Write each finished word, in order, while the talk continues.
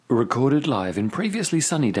Recorded live in previously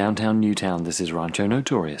sunny downtown Newtown, this is Rancho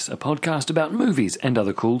Notorious, a podcast about movies and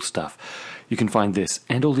other cool stuff. You can find this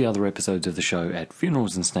and all the other episodes of the show at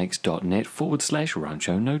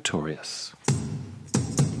funeralsandsnakes.net/Rancho Notorious.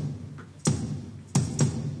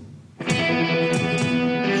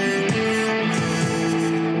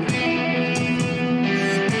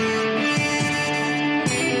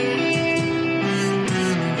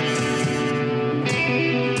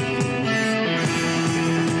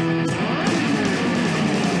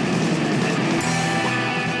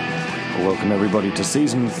 Welcome everybody to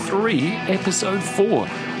Season 3, Episode 4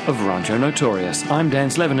 of Rancho Notorious. I'm Dan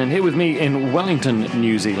Slevin, and here with me in Wellington,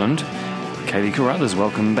 New Zealand, Kaylee Carruthers.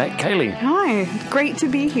 Welcome back, Kaylee. Hi, great to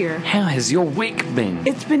be here. How has your week been?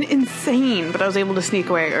 It's been insane, but I was able to sneak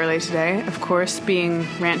away early today, of course, being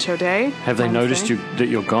Rancho Day. Have they noticed that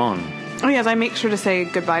you're gone? Oh yes, I make sure to say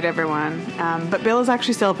goodbye to everyone. But Bill is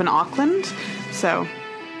actually still up in Auckland, so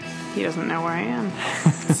he doesn't know where I am.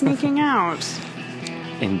 Sneaking out.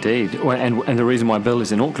 Indeed. Well, and the reason why Bill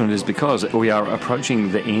is in Auckland is because we are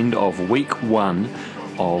approaching the end of week 1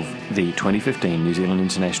 of the 2015 New Zealand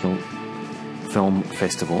International Film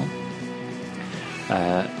Festival,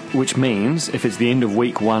 which means, if it's the end of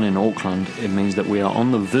week 1 in Auckland, it means that we are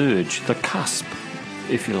on the verge, the cusp,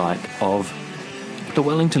 if you like, of the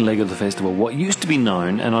Wellington leg of the festival, what used to be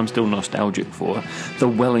known, and I'm still nostalgic for, the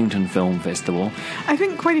Wellington Film Festival. I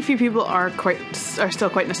think quite a few people are still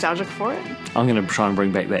quite nostalgic for it. I'm going to try and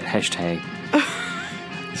bring back that hashtag.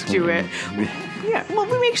 Do it. Yeah, well,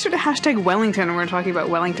 we make sure to hashtag Wellington when we're talking about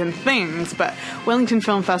Wellington things, but Wellington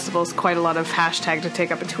Film Festival is quite a lot of hashtag to take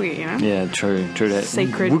up a tweet, you know? Yeah, true that.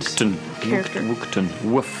 Sacred character.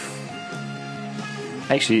 Woof.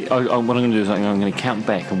 Actually, what I'm going to do is I'm going to count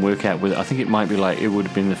back and work out whether, I think it might be like, it would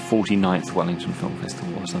have been the 49th Wellington Film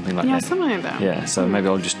Festival or something like that. Yeah, something like that. Yeah, so maybe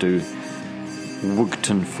I'll just do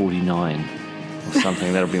Woogton 49 or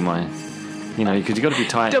something. That'll be my, because you've got to be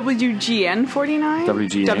tight. WGN 49?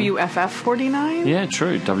 WGN. WFF 49? Yeah,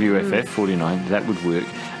 true. WFF 49. That would work.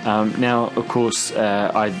 Now, of course,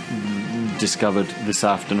 I discovered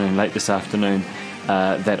late this afternoon,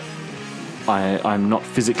 that I'm not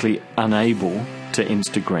physically unable to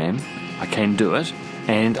Instagram. I can do it,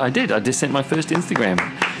 and I did. I just sent my first Instagram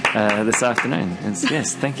this afternoon. And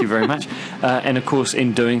yes, thank you very much. And of course,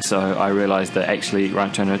 in doing so, I realised that actually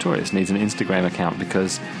Rancho Notorious needs an Instagram account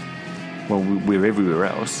because, well, we're everywhere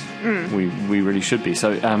else. We really should be.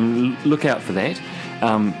 So look out for that,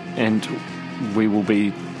 and we will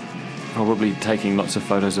be probably taking lots of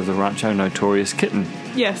photos of the Rancho Notorious kitten.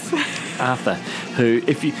 Yes. Arthur, who,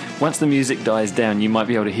 once the music dies down, you might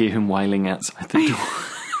be able to hear him wailing outside the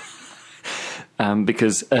door.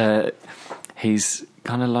 Because he's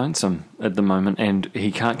kind of lonesome at the moment, and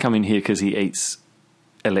he can't come in here because he eats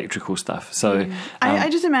electrical stuff. So I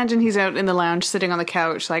just imagine he's out in the lounge, sitting on the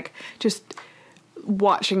couch, like just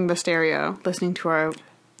watching the stereo, listening to our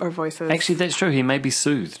voices. Actually, that's true. He may be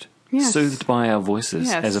soothed. Yes. Soothed by our voices,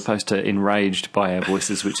 yes, as opposed to enraged by our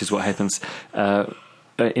voices, which is what happens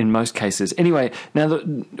in most cases. Anyway, now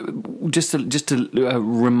just to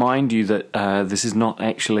remind you that this is not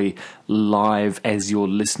actually live as you're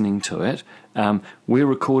listening to it. We're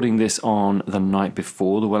recording this on the night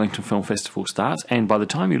before the Wellington Film Festival starts, and by the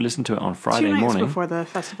time you listen to it on Friday 2 nights morning, before the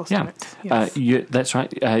festival starts. Yes. That's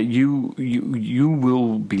right. You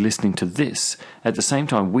will be listening to this at the same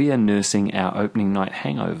time we are nursing our opening night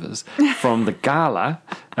hangovers from the gala.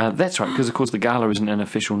 That's right, because of course the gala isn't an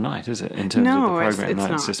official night, is it? In terms of the program,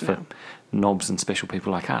 it's just for knobs and special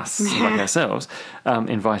people like us, like ourselves,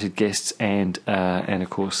 invited guests, and of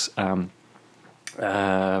course.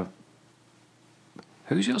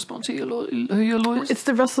 Who's your sponsor? Who are your lawyers? It's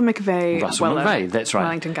the Russell McVeigh. McVeigh, that's right.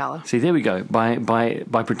 Wellington Gala. See, there we go.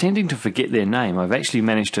 By pretending to forget their name, I've actually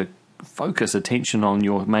managed to focus attention on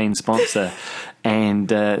your main sponsor, and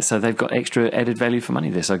so they've got extra added value for money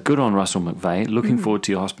there. So good on Russell McVeigh. Looking forward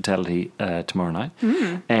to your hospitality tomorrow night.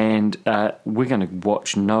 And we're going to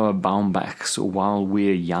watch Noah Baumbach's While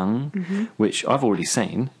We're Young, which I've already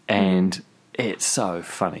seen, and it's so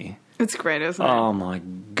funny. It's great, isn't it? Oh my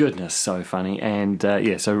goodness, so funny. And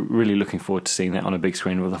so really looking forward to seeing that on a big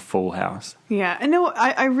screen with a full house. Yeah, and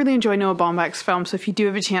I really enjoy Noah Baumbach's film, so if you do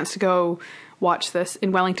have a chance to go watch this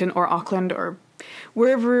in Wellington or Auckland or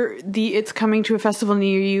wherever it's coming to a festival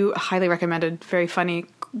near you, highly recommended. Very funny,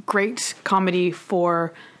 great comedy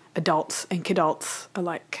for adults and kidults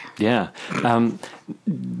alike. Yeah.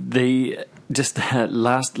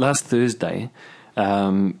 Last Thursday,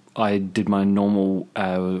 I did my normal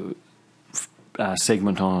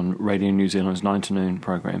segment on Radio New Zealand's 9 to Noon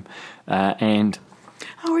program, and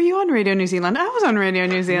Oh, were you on Radio New Zealand? I was on Radio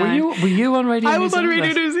New Zealand. Were you on Radio New Zealand? I was on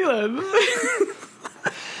Radio New Zealand.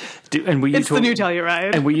 And were you it's the new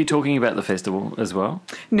Telluride. And were you talking about the festival as well?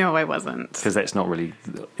 No, I wasn't. Because that's not really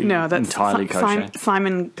that's entirely kosher.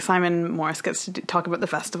 Simon Morris gets to talk about the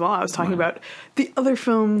festival. I was talking about the other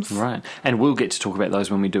films. Right. And we'll get to talk about those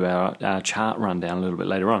when we do our chart rundown a little bit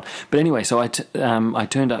later on. But anyway, so I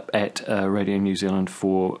turned up at Radio New Zealand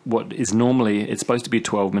for what is normally, it's supposed to be a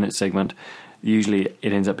 12-minute segment. Usually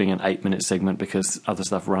it ends up being an 8-minute segment because other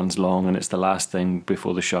stuff runs long and it's the last thing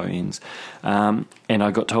before the show ends. And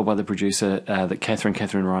I got told by the producer that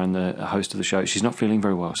Catherine Ryan, the host of the show, she's not feeling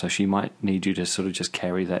very well, so she might need you to sort of just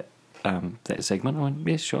carry that segment. I went,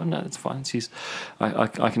 yes, sure, no, it's fine. I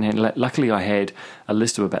can handle it. Luckily, I had a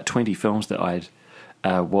list of about 20 films that I'd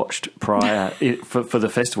watched prior for the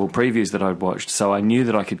festival, previews that I'd watched, so I knew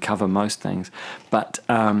that I could cover most things. But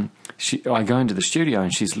I go into the studio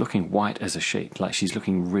and she's looking white as a sheet, like she's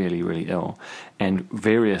looking really, really ill. And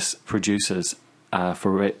various producers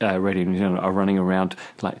for Radio New Zealand are running around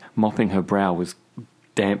like mopping her brow with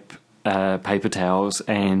damp paper towels,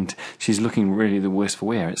 and she's looking really the worse for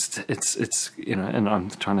wear. It's and I'm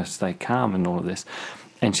trying to stay calm in all of this.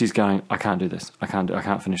 And she's going, I can't do this. I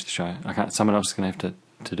can't finish the show. Someone else is going to have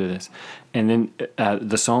to do this. And then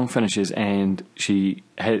the song finishes, and she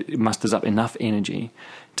musters up enough energy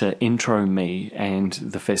to intro me and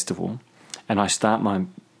the festival. And I start my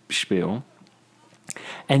spiel,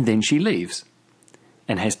 and then she leaves,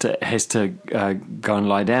 and has to go and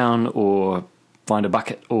lie down or find a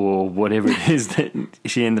bucket or whatever it is that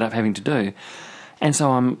she ended up having to do. And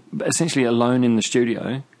so I'm essentially alone in the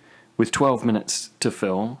studio with 12 minutes to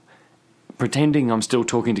fill, pretending I'm still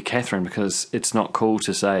talking to Catherine because it's not cool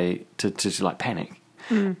to say to like panic,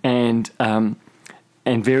 and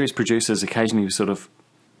various producers occasionally sort of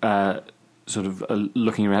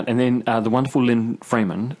looking around, and then the wonderful Lynn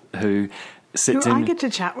Freeman who sits in. I get to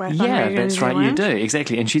chat with. Yeah, that's right, you do,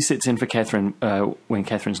 exactly. And she sits in for Catherine when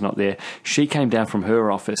Catherine's not there. She came down from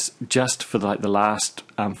her office just for like the last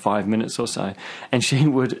 5 minutes or so, and she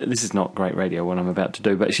would. This is not great radio what I'm about to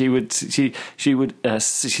do, but she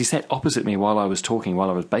sat opposite me while I was talking, while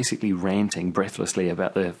I was basically ranting breathlessly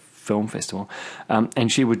about the film festival,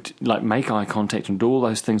 and she would like make eye contact and do all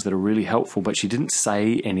those things that are really helpful, but she didn't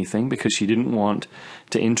say anything because she didn't want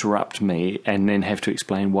to interrupt me and then have to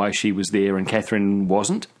explain why she was there and Catherine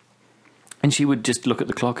wasn't. And she would just look at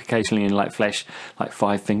the clock occasionally and like flash like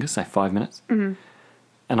 5 fingers, say 5 minutes, and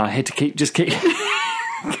I had to keep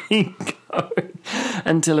keep going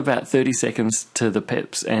until about 30 seconds to the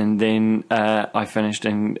pips, and then I finished,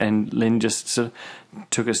 and Lynn just sort of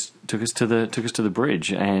took us to the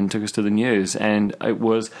bridge and took us to the news, and it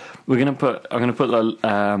was. I'm going to put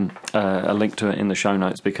a link to it in the show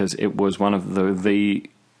notes because it was one of the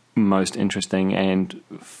most interesting and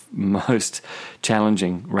most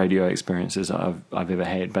challenging radio experiences I've ever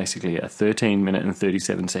had. Basically, a 13-minute and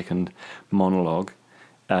 37-second monologue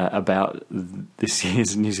about this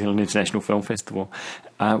year's New Zealand International Film Festival.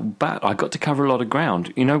 But I got to cover a lot of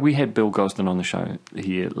ground. You know, we had Bill Gosden on the show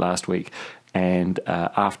here last week, and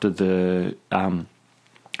after we'd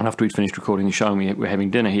finished recording the show and we were having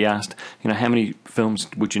dinner, he asked, how many films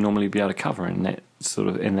would you normally be able to cover in that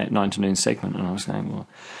 9 to noon segment? And I was saying, well,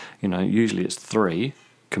 usually it's 3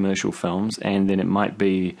 commercial films, and then it might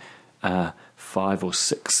be 5 or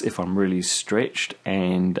 6 if I'm really stretched,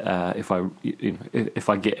 and if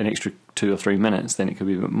I get an extra 2 or 3 minutes, then it could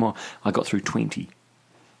be a bit more. I got through 20.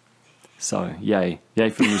 So, yay for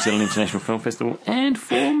the New Zealand International Film Festival, and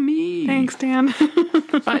for me. Thanks, Dan.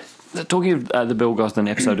 Right, talking of the Bill Gosden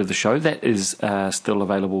episode of the show, that is still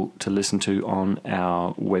available to listen to on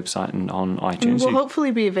our website and on iTunes. Will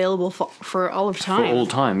hopefully be available for all of time. For all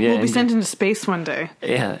time, yeah. We'll be sent into space one day.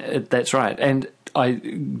 Yeah, that's right. And I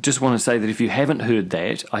just want to say that if you haven't heard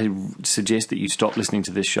that, I suggest that you stop listening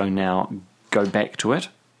to this show now, go back to it,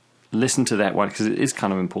 listen to that one, because it is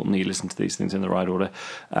kind of important that you listen to these things in the right order,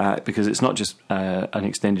 because it's not just an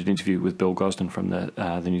extended interview with Bill Gosden from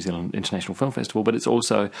the New Zealand International Film Festival, but it's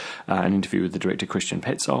also an interview with the director Christian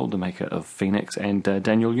Petzold, the maker of Phoenix, and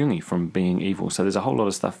Daniel Jungi from Being Evil. So there's a whole lot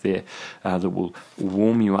of stuff there that will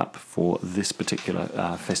warm you up for this particular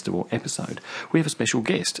festival episode. We have a special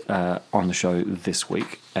guest on the show this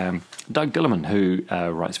week, Doug Dillerman, who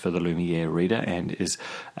writes for the Lumiere Reader and is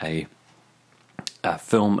a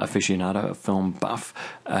film aficionado, a film buff,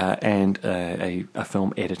 and a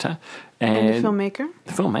film editor. And a filmmaker.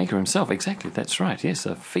 The filmmaker himself, exactly, that's right, yes,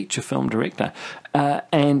 a feature film director.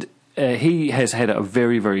 And he has had a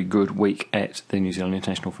very, very good week at the New Zealand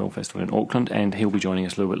International Film Festival in Auckland, and he'll be joining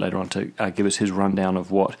us a little bit later on to give us his rundown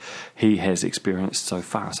of what he has experienced so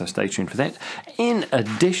far. So stay tuned for that. In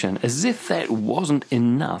addition, as if that wasn't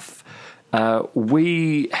enough,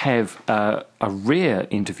 we have a rare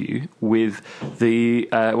interview with the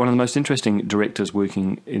one of the most interesting directors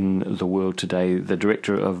working in the world today, the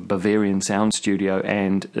director of Bavarian Sound Studio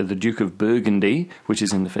and the Duke of Burgundy, which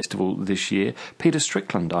is in the festival this year, Peter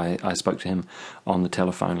Strickland. I spoke to him on the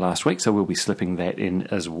telephone last week, so we'll be slipping that in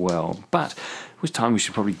as well. But it was time we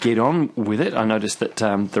should probably get on with it. I noticed that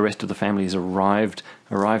the rest of the family has arrived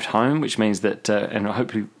home, which means that, and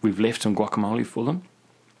hopefully we've left some guacamole for them.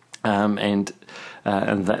 And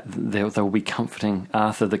that they'll be comforting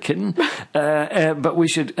Arthur the kitten. But we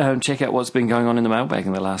should check out what's been going on in the mailbag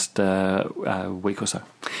in the last week or so.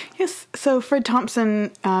 Yes, so Fred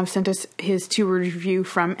Thompson sent us his two-word review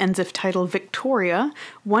from NZIFF titled Victoria,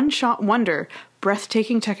 One-Shot Wonder,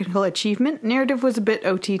 Breathtaking Technical Achievement. Narrative was a bit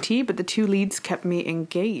OTT, but the two leads kept me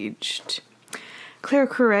engaged. Claire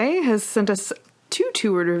Couret has sent us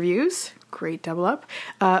two-word reviews. Great double up.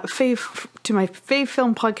 To my fave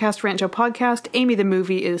film podcast, Rancho Podcast, Amy the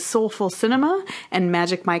Movie is Soulful Cinema, and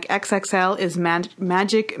Magic Mike XXL is Magic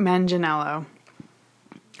Manganiello.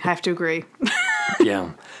 Have to agree.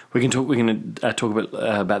 Yeah, we're going to talk a bit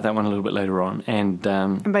about that one a little bit later on, and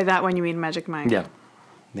by that one you mean Magic Mike? Yeah.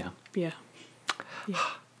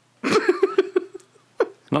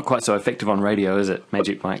 Not quite so effective on radio, is it,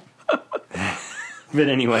 Magic Mike? But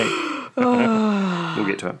anyway, we'll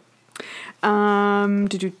get to it. When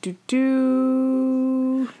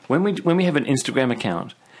we have an Instagram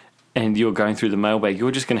account and you're going through the mailbag, you're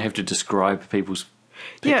just going to have to describe people's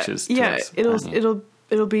pictures. Yeah, to us,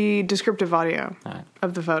 it'll be descriptive audio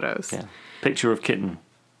of the photos. Yeah, picture of kitten.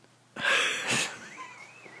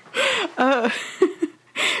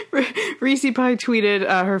 Reese Pie tweeted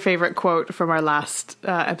her favorite quote from our last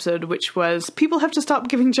episode, which was, "People have to stop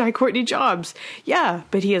giving Jai Courtney jobs." Yeah,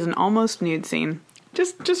 but he has an almost nude scene.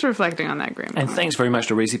 Just reflecting on that, Graham. And thanks very much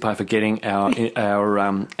to Reese Pie for getting our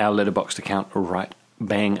Letterboxd account right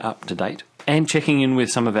bang up to date, and checking in with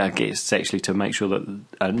some of our guests actually to make sure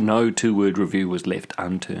that no two-word review was left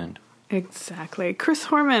unturned. Exactly. Chris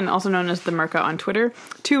Horman, also known as the Merca on Twitter,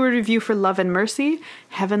 two-word review for Love and Mercy,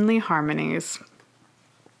 Heavenly Harmonies.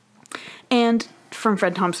 And from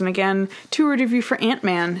Fred Thompson again, two-word review for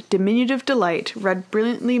Ant-Man, Diminutive Delight, read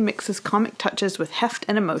brilliantly mixes comic touches with heft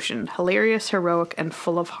and emotion, hilarious, heroic, and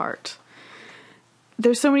full of heart.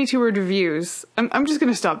 There's so many two-word reviews. I'm just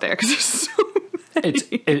going to stop there because there's so many.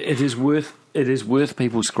 It is worth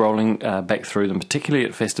people scrolling back through them, particularly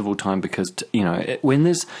at festival time, because when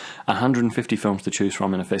there's 150 films to choose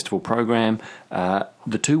from in a festival program,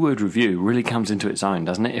 the two-word review really comes into its own,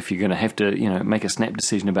 doesn't it? If you're going to have to make a snap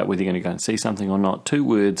decision about whether you're going to go and see something or not, 2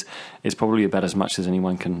 words is probably about as much as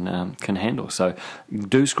anyone can handle. So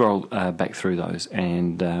do scroll back through those,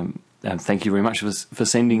 and thank you very much for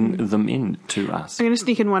sending them in to us. I'm going to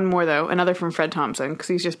sneak in one more, though, another from Fred Thompson, because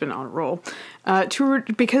he's just been on a roll.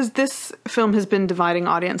 Because this film has been dividing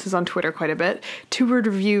audiences on Twitter quite a bit, two-word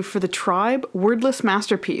review for The Tribe, wordless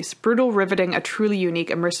masterpiece, brutal, riveting, a truly unique,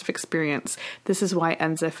 immersive experience. This is why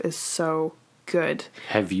NZIFF is so good.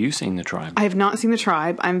 Have you seen The Tribe? I have not seen The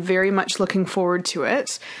Tribe. I'm very much looking forward to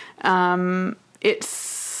it.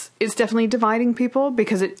 It's definitely dividing people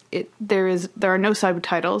because there are no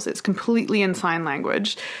subtitles. It's completely in sign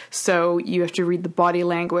language. So you have to read the body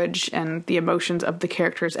language and the emotions of the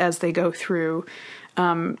characters as they go through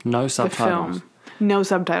no subtitles. The film. No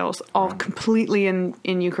subtitles. All completely in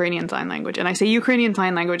Ukrainian Sign Language. And I say Ukrainian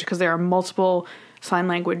Sign Language because there are multiple sign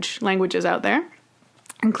languages out there,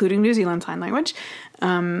 including New Zealand Sign Language.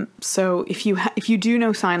 So if you do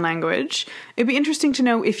know sign language, it'd be interesting to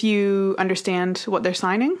know if you understand what they're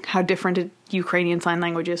signing, how different Ukrainian Sign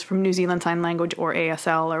Language is from New Zealand Sign Language or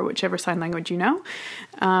ASL or whichever sign language you know.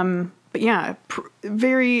 But yeah,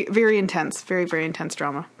 very, very intense, very, very intense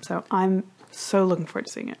drama. So I'm so looking forward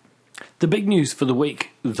to seeing it. The big news for the week,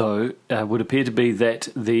 though, would appear to be that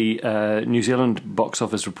the New Zealand box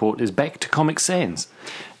office report is back to Comic Sans.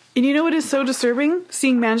 And you know what is so disturbing?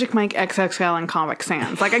 Seeing Magic Mike XXL in Comic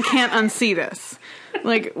Sans. Like, I can't unsee this.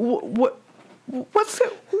 Like, why? It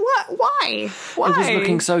was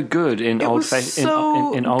looking so good in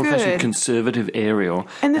old-fashioned conservative Arial.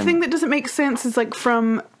 And the thing that doesn't make sense is, like,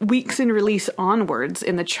 from weeks in release onwards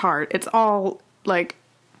in the chart, it's all, like,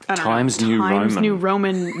 Times New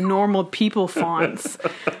Roman normal people fonts.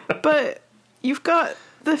 But you've got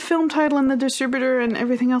the film title and the distributor and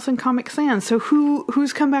everything else in Comic Sans. So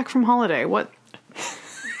who's come back from holiday? What?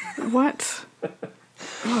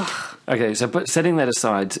 Okay, so but setting that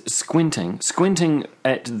aside, squinting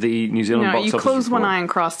at the New Zealand No, box you office close one report eye and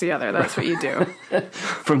cross the other. That's what you do.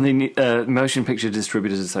 from the Motion Picture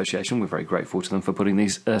Distributors Association. We're very grateful to them for putting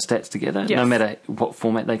these stats together, Yes. no matter what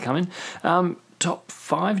format they come in. Top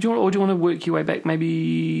 5, do you want to work your way back?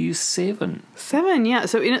 Maybe 7. 7, yeah.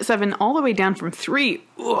 So in at 7, all the way down from 3.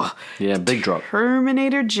 Ugh. Yeah, big drop.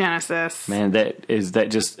 Terminator Genesis. Man, that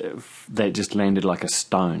just landed like a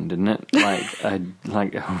stone, didn't it? Like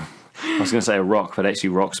I was going to say a rock, but actually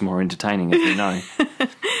rock's more entertaining, as you know.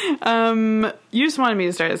 You just wanted me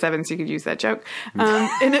to start at 7 so you could use that joke. In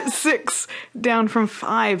at 6, down from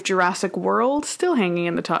 5, Jurassic World, still hanging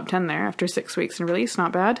in the top 10 there after 6 weeks in release,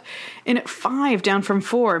 not bad. In at 5, down from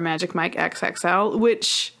 4, Magic Mike XXL,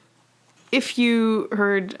 which, if you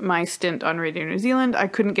heard my stint on Radio New Zealand, I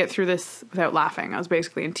couldn't get through this without laughing. I was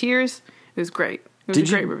basically in tears. It was great. It was a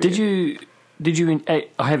great review. Did you?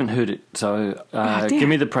 I haven't heard it, so give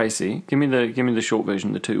me the précis. Give me the short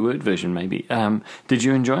version, the 2-word version, maybe. Did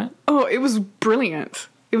you enjoy it? Oh, it was brilliant.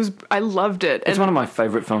 I loved it. It's one of my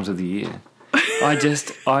favourite films of the year.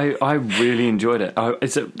 I really enjoyed it.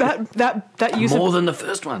 That use more of, than the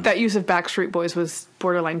first one. That use of Backstreet Boys was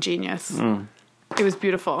borderline genius. It was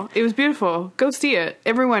beautiful. It was beautiful. Go see it.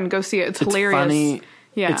 Everyone, go see it. It's hilarious. Funny.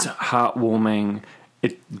 Yeah. It's heartwarming.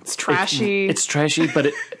 It's trashy. It's trashy, but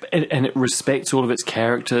it respects all of its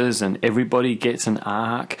characters, and everybody gets an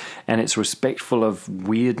arc, and it's respectful of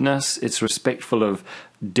weirdness. It's respectful of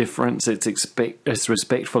difference. It's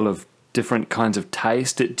respectful of different kinds of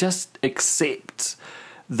taste. It just accepts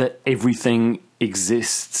that everything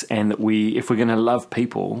exists, and that if we're going to love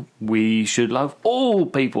people, we should love all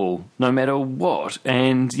people, no matter what.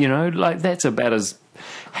 And that's about as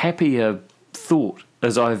happy a thought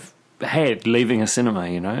as I've had leaving a cinema.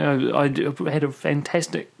 I had a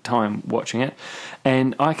fantastic time watching it,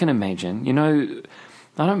 and I can imagine,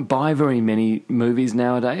 I don't buy very many movies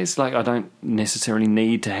nowadays. Like, I don't necessarily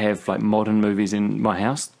need to have like modern movies in my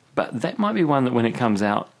house, but that might be one that when it comes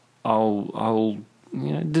out, I'll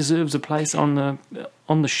deserves a place on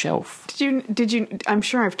the shelf. Did you? I'm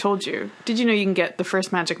sure I've told you. Did you know you can get the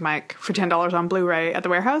first Magic Mike for $10 on Blu-ray at the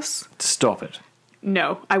warehouse? Stop it.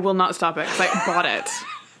 No, I will not stop it, because I bought it.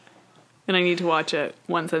 And I need to watch it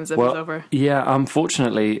once NZIFF is over. Yeah,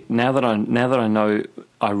 unfortunately, now that I know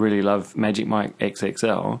I really love Magic Mike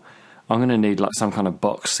XXL, I'm going to need like some kind of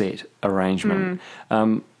box set arrangement.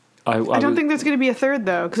 I don't think there's going to be a third,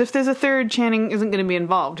 though, because if there's a third, Channing isn't going to be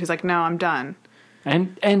involved. He's like, no, I'm done.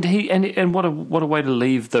 And what a way to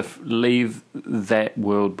leave that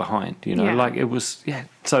world behind, Yeah. Like it was, yeah.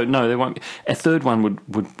 So no, there won't be a third one.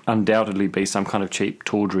 Would undoubtedly be some kind of cheap,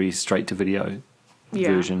 tawdry, straight to video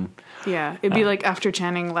version. Yeah, it'd be like after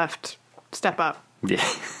Channing left Step Up. Yeah.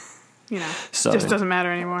 So, just doesn't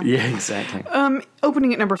matter anymore. Yeah, exactly.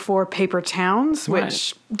 Opening at number 4, Paper Towns,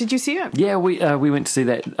 which, did you see it? Yeah, we went to see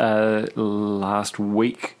that last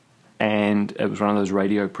week, and it was one of those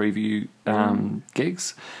radio preview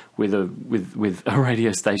gigs with a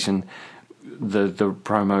radio station. The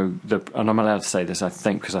promo, and I'm allowed to say this, I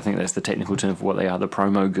think, because I think that's the technical term for what they are. The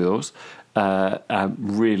promo girls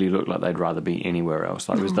really looked like they'd rather be anywhere else.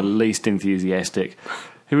 Like, it was the least enthusiastic.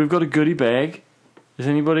 Here we've got a goodie bag.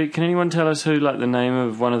 Can anyone tell us who like the name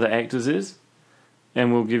of one of the actors is?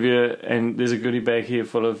 And we'll give you. And there's a goodie bag here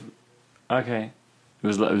full of. Okay, it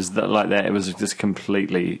was like that. It was just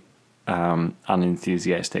completely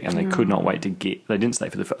unenthusiastic, and they could not wait to get. They didn't stay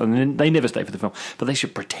for the film. They never stay for the film, but they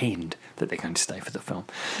should pretend that they're going to stay for the film.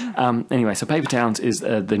 Anyway, so Paper Towns is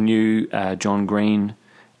the new John Green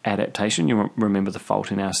adaptation. You remember The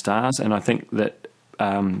Fault in Our Stars, and I think that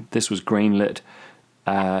this was greenlit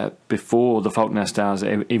before The Fault in Our Stars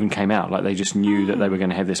even came out. Like, they just knew that they were going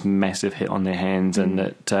to have this massive hit on their hands, and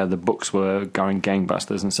that the books were going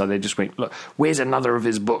gangbusters, and so they just went, look, where's another of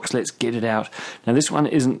his books? Let's get it out. Now, this one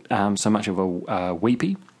isn't so much of a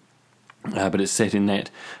weepy, but it's set in that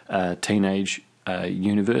teenage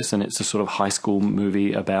universe, and it's a sort of high school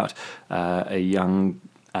movie about a young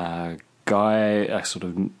guy, a sort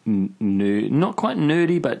of not quite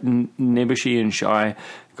nerdy, but nebbishy and shy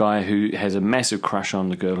guy who has a massive crush on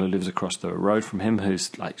the girl who lives across the road from him,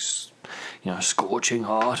 who's like, scorching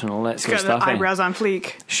hot and all that sort of stuff. Eyebrows on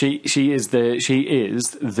fleek. She is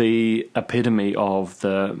the epitome of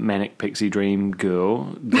the manic pixie dream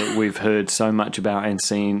girl that we've heard so much about and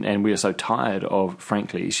seen, and we are so tired of.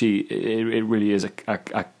 Frankly, it really is a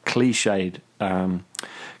cliched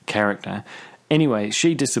character. Anyway,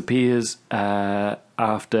 she disappears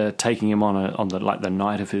after taking him on the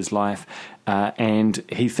night of his life, and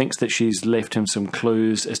he thinks that she's left him some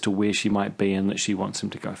clues as to where she might be, and that she wants him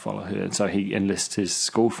to go follow her. And so he enlists his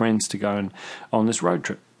school friends to go on this road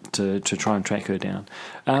trip to try and track her down.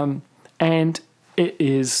 And it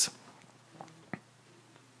is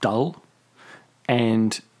dull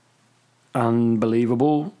and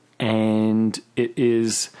unbelievable, and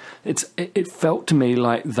it felt to me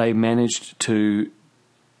like they managed to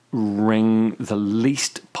wring the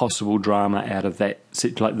least possible drama out of that,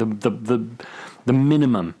 like the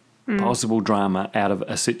minimum possible drama out of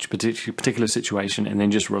a particular situation, and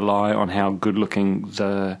then just rely on how good looking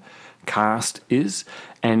the cast is,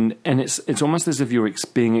 and it's almost as if you're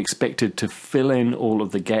being expected to fill in all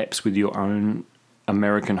of the gaps with your own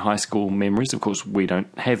American high school memories. Of course, we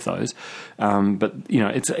don't have those, but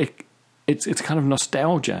it's kind of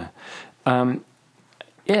nostalgia. And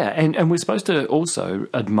we're supposed to also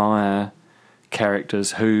admire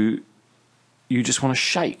characters who you just want to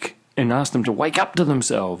shake and ask them to wake up to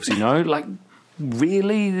themselves. Like,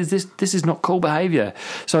 really, this is not cool behaviour.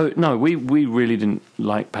 So no, we really didn't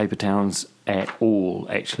like Paper Towns at all.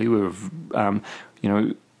 Actually, we were,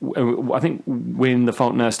 I think when The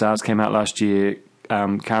Fault in Our Stars came out last year,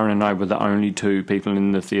 Karen and I were the only two people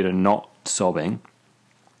in the theatre not sobbing.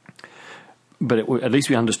 But at least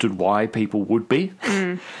we understood why people would be.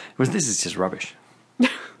 This is just rubbish.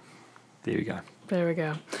 There we go. There we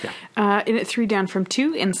go. Yeah. In at 3, down from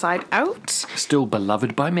 2, Inside Out. Still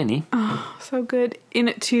beloved by many. Oh, so good. In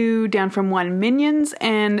at 2, down from 1, Minions,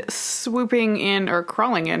 and swooping in or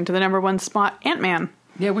crawling into the number 1 spot, Ant-Man.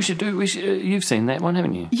 Yeah, we should. You've seen that one,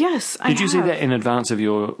 haven't you? Yes, I have. Did you see that in advance of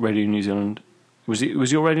your Radio New Zealand? Was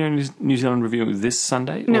your Radio New Zealand review this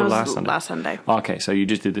Sunday or last Sunday? Last Sunday. Okay, so you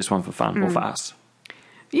just did this one for fun or for us?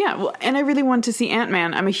 Yeah, well, and I really wanted to see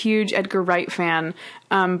Ant-Man. I'm a huge Edgar Wright fan,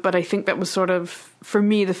 but I think that was sort of, for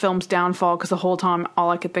me, the film's downfall, because the whole time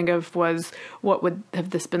all I could think of was, what would have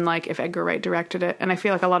this been like if Edgar Wright directed it? And I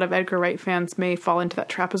feel like a lot of Edgar Wright fans may fall into that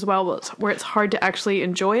trap as well, where it's hard to actually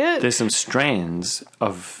enjoy it. There's some strands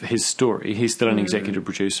of his story. He's still an executive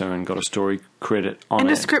producer and got a story credit on it.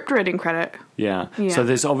 And a script writing credit. Yeah. So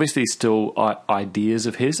there's obviously still ideas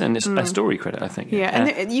of his, and it's a story credit, I think. Yeah,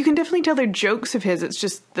 and you can definitely tell they're jokes of his. It's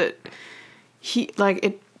just that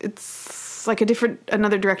it's like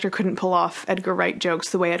another director couldn't pull off Edgar Wright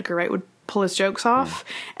jokes the way Edgar Wright would pull his jokes off.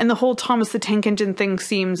 And the whole Thomas the Tank Engine thing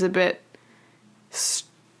seems a bit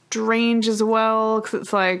strange as well, because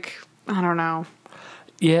it's like, I don't know.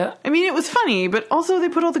 Yeah. I mean, it was funny, but also they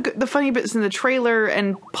put all the funny bits in the trailer,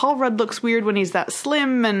 and Paul Rudd looks weird when he's that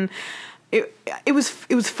slim, and it was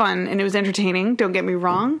fun and it was entertaining, don't get me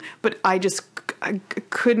wrong, but I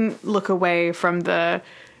couldn't look away from the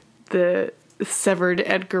severed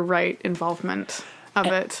Edgar Wright involvement of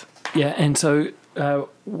it. Yeah, and so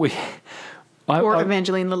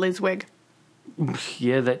Evangeline Lilly's wig.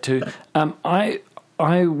 Yeah, that too. I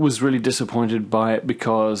was really disappointed by it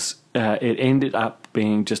because it ended up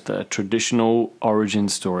being just a traditional origin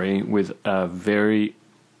story with a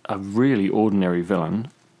really ordinary villain.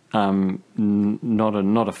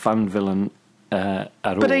 Not a fun villain at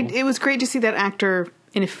all. But it was great to see that actor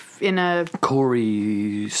in a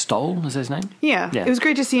Corey Stoll, is that his name? Yeah, it was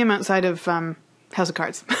great to see him outside of House of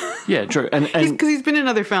Cards. Yeah, true, and because he's been in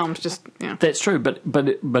other films. Just that's true, but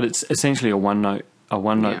it's essentially a one note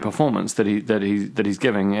performance that he's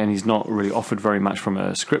giving, and he's not really offered very much from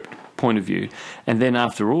a script point of view. And then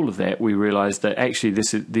after all of that, we realised that actually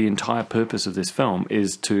this is the entire purpose of this film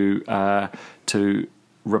is to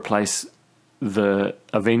replace the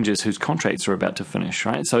Avengers whose contracts are about to finish,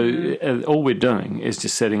 right? So all we're doing is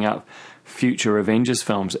just setting up future Avengers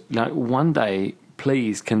films. Like, one day,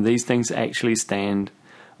 please, can these things actually stand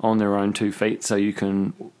on their own 2 feet so you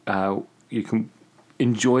can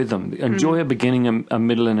enjoy them, enjoy a beginning, a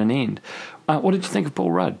middle, and an end. What did you think of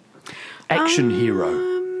Paul Rudd? Action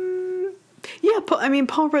hero. Yeah,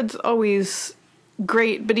 Paul Rudd's always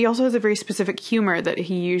great, but he also has a very specific humor that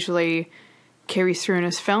he usually carries through in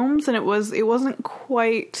his films, and it wasn't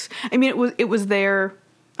quite. I mean, it was there.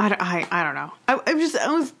 I don't know. I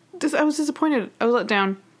was disappointed. I was let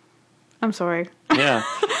down. I'm sorry. Yeah.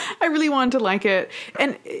 I really wanted to like it,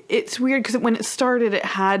 and it's weird because when the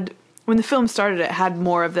film started, it had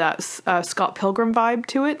more of that Scott Pilgrim vibe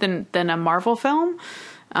to it than a Marvel film.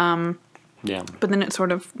 Yeah. But then it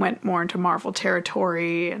sort of went more into Marvel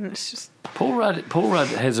territory, and it's just Paul Rudd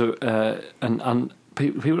has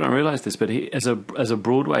people don't realise this, but he as a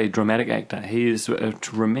Broadway dramatic actor, he has a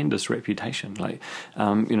tremendous reputation. Like,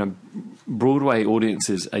 Broadway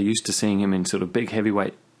audiences are used to seeing him in sort of big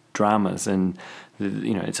heavyweight dramas, and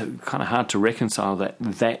it's kind of hard to reconcile that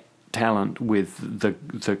talent with the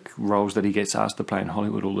roles that he gets asked to play in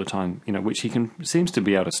Hollywood all the time, which he seems to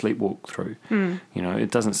be able to sleepwalk through.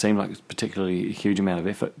 It doesn't seem like it's particularly a huge amount of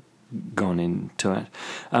effort gone into it.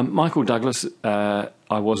 Michael Douglas, I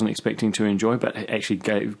wasn't expecting to enjoy, but actually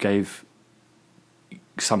gave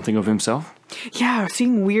something of himself. Yeah,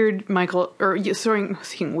 seeing young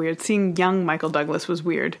Michael Douglas was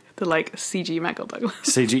weird. The CG Michael Douglas.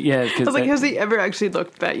 CG, yeah. I was like, has he ever actually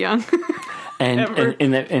looked that young? And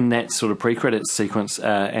in that sort of pre-credits sequence,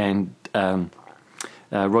 Roger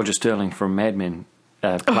Sterling from Mad Men.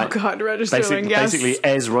 Roger Sterling, yes. Basically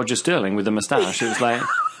as Roger Sterling with a moustache. It was like,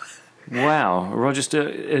 wow, Roger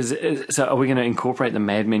Sterling. So are we going to incorporate the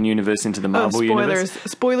Mad Men universe into the Marvel universe?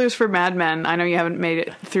 Spoilers for Mad Men. I know you haven't made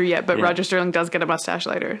it through yet, but Roger Sterling does get a mustache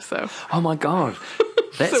later. So. Oh my God.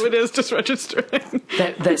 So it is just Roger Sterling.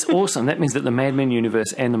 That's awesome. That means that the Mad Men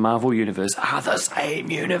universe and the Marvel universe are the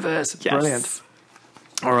same universe. Yes. Brilliant.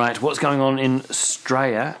 All right, what's going on in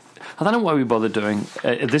Australia? I don't know why we bothered doing,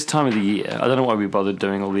 at this time of the year, I don't know why we bothered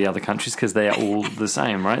doing all the other countries, because they are all the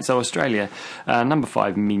same, right? So Australia, number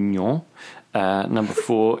 5, Mignon. Number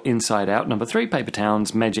 4, Inside Out. Number 3, Paper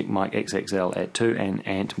Towns, Magic Mike XXL at 2, and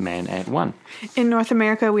Ant-Man at 1. In North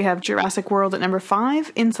America, we have Jurassic World at number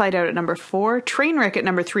 5, Inside Out at number 4, Trainwreck at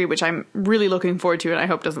number 3, which I'm really looking forward to and I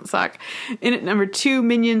hope doesn't suck. In at number 2,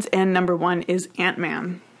 Minions, and number 1 is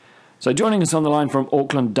Ant-Man. So joining us on the line from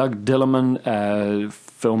Auckland, Doug Dillerman,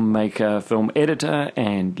 filmmaker, film editor,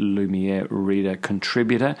 and Lumiere reader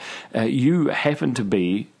contributor. You happen to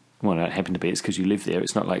be... Well, not happen to be, it's because you live there.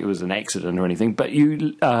 It's not like it was an accident or anything. But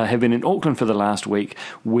you have been in Auckland for the last week,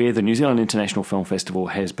 where the New Zealand International Film Festival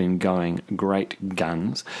has been going great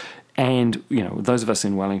guns. And, those of us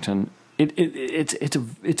in Wellington,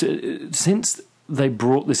 since they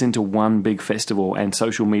brought this into one big festival and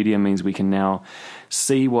social media means we can now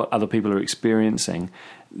see what other people are experiencing,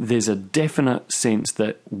 there's a definite sense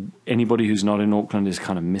that anybody who's not in Auckland is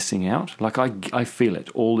kind of missing out. Like, I feel it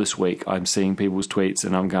all this week. I'm seeing people's tweets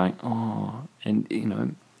and I'm going, oh, and,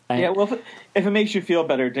 yeah, well, if it makes you feel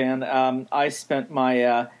better, Dan, I spent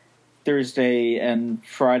my Thursday and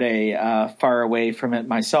Friday far away from it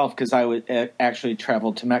myself, because I actually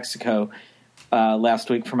traveled to Mexico last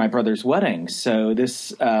week for my brother's wedding. So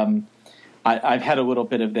this... I've had a little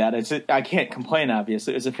bit of that. I can't complain,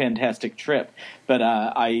 obviously. It was a fantastic trip, but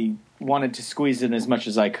I wanted to squeeze in as much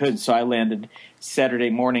as I could, so I landed Saturday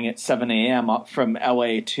morning at 7 a.m. from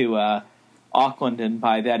L.A. to Auckland, and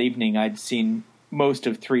by that evening I'd seen most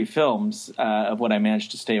of 3 films of what I managed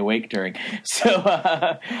to stay awake during. So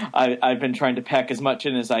I've been trying to pack as much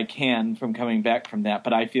in as I can from coming back from that,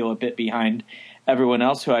 but I feel a bit behind everyone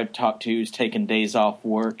else who I've talked to who's taken days off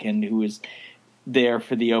work and who is there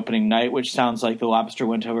for the opening night, which sounds like The Lobster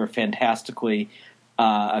went over fantastically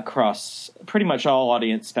across pretty much all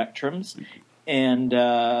audience spectrums. And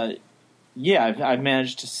I've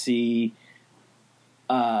managed to see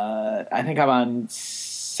I think I'm on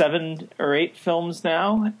 7 or 8 films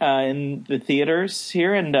now in the theaters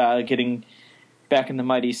here, and getting back in the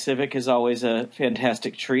mighty Civic is always a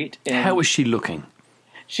fantastic treat. And how is she looking?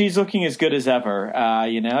 She's looking as good as ever.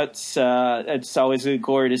 It's always a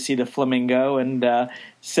glory to see the flamingo and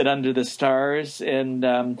sit under the stars. And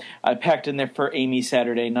I packed in there for Amy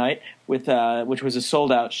Saturday night, which was a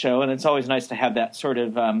sold-out show, and it's always nice to have that sort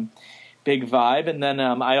of big vibe. And then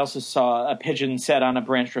I also saw a pigeon sat on a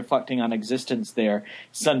branch reflecting on existence there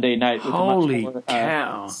Sunday night with Holy a much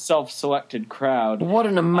cow. more self-selected crowd. What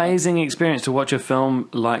an amazing experience to watch a film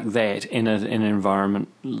like that in an environment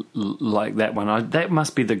like that one. That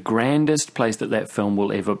must be the grandest place that film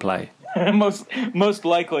will ever play. Most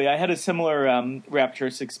likely. I had a similar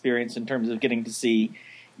rapturous experience in terms of getting to see,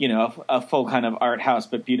 a full kind of art house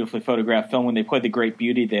but beautifully photographed film when they played The Great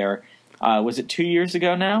Beauty there. Was it 2 years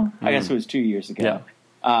ago now? I guess it was 2 years ago. Yeah.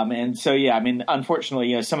 And so,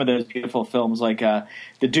 unfortunately, some of those beautiful films like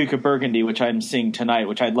The Duke of Burgundy, which I'm seeing tonight,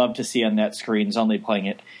 which I'd love to see on that screen, is only playing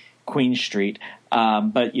at Queen Street.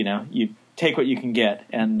 But, you take what you can get,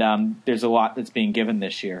 and there's a lot that's being given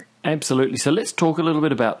this year. Absolutely. So let's talk a little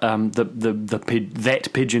bit about that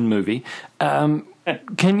pigeon movie.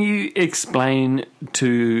 Can you explain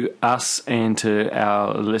to us and to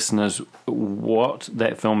our listeners what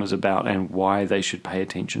that film is about and why they should pay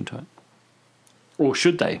attention to it? Or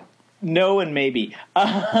should they? No and maybe.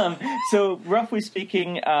 So roughly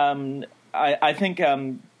speaking, I think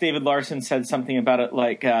David Larson said something about it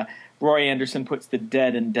like Roy Andersson puts the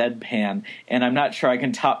dead in deadpan, and I'm not sure I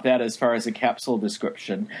can top that as far as a capsule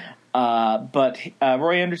description. But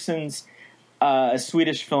Roy Andersson's a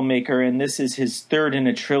Swedish filmmaker, and this is his third in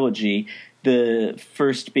a trilogy, the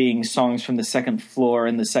first being Songs from the Second Floor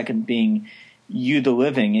and the second being You the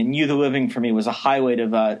Living. And You the Living for me was a highlight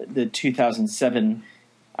of the 2007,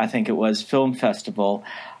 I think it was, film festival.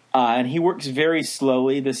 And he works very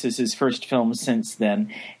slowly. This is his first film since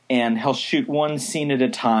then. And he'll shoot one scene at a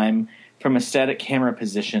time from a static camera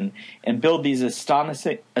position and build these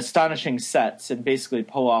astonishing sets and basically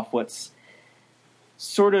pull off what's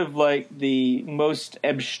sort of like the most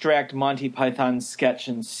abstract Monty Python sketch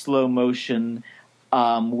in slow motion,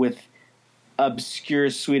 with obscure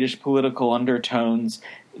Swedish political undertones,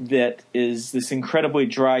 that is this incredibly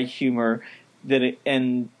dry humor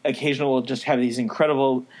and occasionally will just have these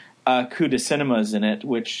incredible coup de cinemas in it,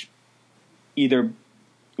 which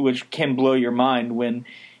can blow your mind when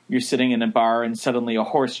you're sitting in a bar and suddenly a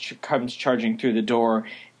horse comes charging through the door,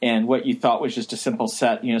 and what you thought was just a simple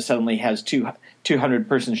set, suddenly has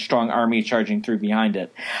 200-person strong army charging through behind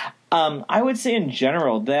it. I would say in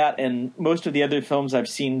general that and most of the other films I've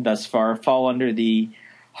seen thus far fall under the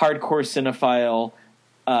hardcore cinephile.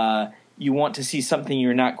 You want to see something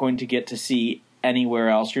you're not going to get to see anywhere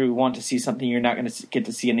else. You want to see something you're not going to get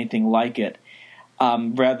to see anything like it,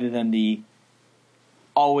 rather than the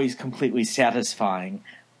always completely satisfying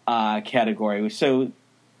category. So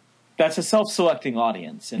that's a self-selecting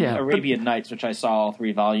audience. And Arabian Nights, which I saw all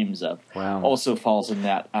 3 volumes of, also falls in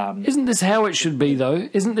that. Isn't this how it should be, though?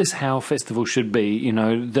 Isn't this how festivals should be?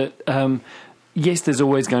 That yes, there's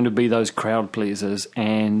always going to be those crowd pleasers,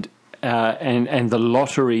 and the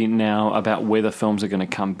lottery now about whether films are going to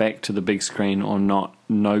come back to the big screen or not.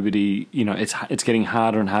 Nobody, it's getting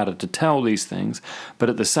harder and harder to tell these things. But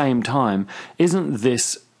at the same time, isn't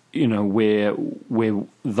this, where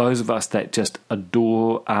those of us that just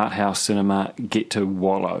adore art house cinema get to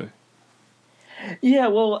wallow? Yeah,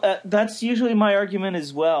 well, that's usually my argument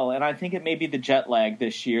as well, and I think it may be the jet lag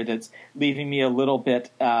this year that's leaving me a little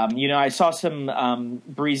bit. I saw some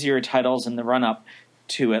breezier titles in the run-up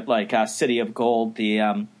to it, like City of Gold,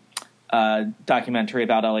 the documentary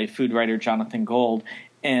about LA food writer Jonathan Gold,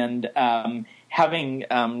 and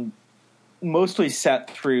having mostly sat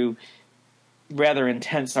through rather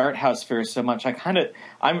intense art house fairs so much,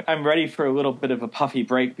 I'm ready for a little bit of a puffy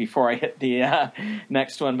break before I hit the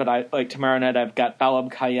next one. But tomorrow night I've got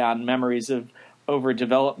Balab Kayan, Memories of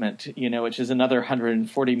Overdevelopment, which is another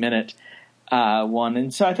 140-minute one.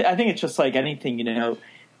 And so I think it's just like anything,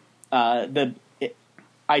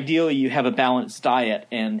 ideally you have a balanced diet,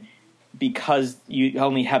 and because you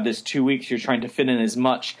only have this 2 weeks, you're trying to fit in as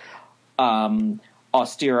much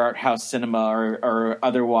austere art house cinema or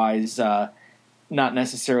otherwise not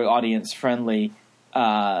necessarily audience friendly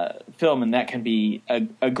film, and that can be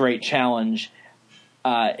a great challenge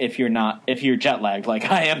if you're jet lagged like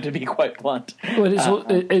I am, to be quite blunt. Well,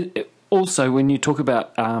 also when you talk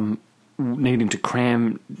about needing to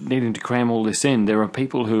cram all this in, there are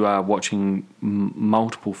people who are watching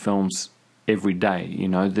multiple films every day.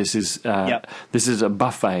 This is a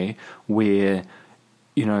buffet where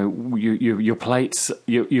your plates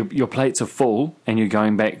are full, and you're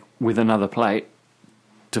going back with another plate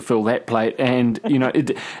to fill that plate. And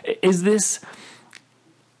is this?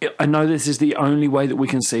 I know this is the only way that we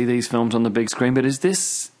can see these films on the big screen, but is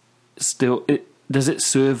this still? Does it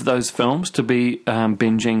serve those films to be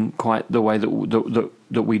binging quite the way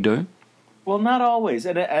that we do? Well, not always,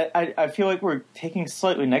 and I feel like we're taking a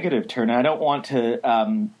slightly negative turn. I don't want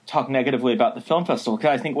to talk negatively about the film festival,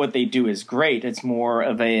 because I think what they do is great. It's more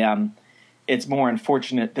of it's more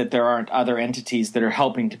unfortunate that there aren't other entities that are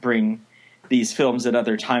helping to bring these films at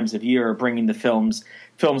other times of year, or bringing the films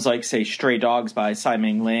like, say, Stray Dogs by Tsai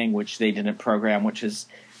Ming Liang, which they didn't program, which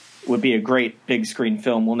would be a great big screen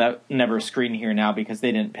film. We'll never screen here now because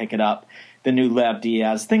they didn't pick it up. The new Lev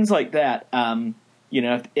Diaz, things like that.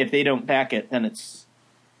 If they don't back it, then it's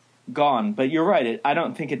gone. But you're right. I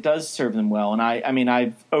don't think it does serve them well. And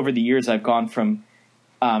I've over the years, I've gone from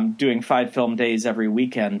doing 5 film days every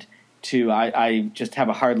weekend to I just have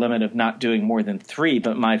a hard limit of not doing more than 3.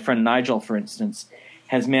 But my friend Nigel, for instance,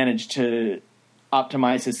 has managed to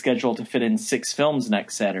optimize his schedule to fit in 6 films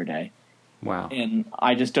next Saturday. Wow. And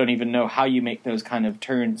I just don't even know how you make those kind of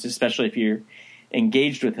turns, especially if you're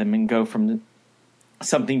engaged with him, and go from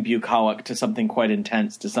something bucolic to something quite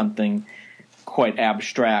intense to something quite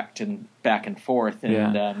abstract and back and forth.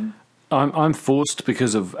 And I'm forced,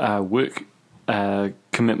 because of work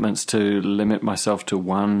commitments, to limit myself to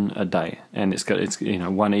 1 a day, and it's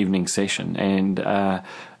one evening session, and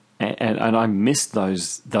I miss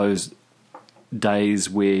those days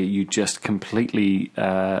where you just completely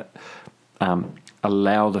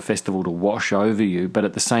allow the festival to wash over you, but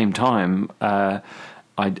at the same time, I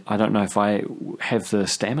don't know if I have the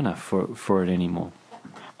stamina for it anymore.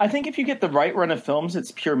 I think if you get the right run of films, it's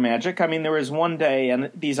pure magic. I mean, there was one day, and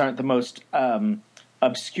these aren't the most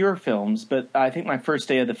obscure films, but I think my first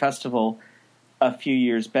day of the festival a few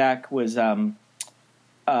years back was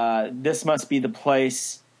This Must Be the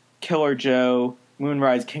Place, Killer Joe,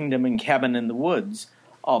 Moonrise Kingdom, and Cabin in the Woods,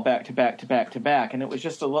 all back to back to back to back. And it was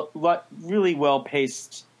just a really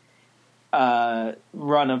well-paced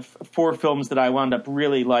run of 4 films that I wound up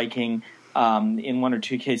really liking, in 1 or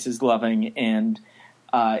 2 cases loving, and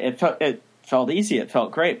it felt easy. It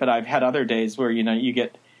felt great. But I've had other days where, you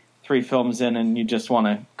get 3 films in and you just want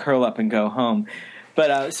to curl up and go home.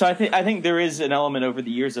 But so I think there is an element over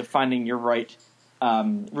the years of finding your right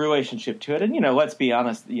relationship to it. And, let's be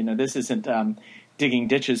honest, this isn't digging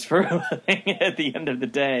ditches for a living at the end of the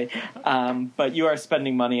day. But you are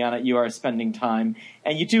spending money on it. You are spending time.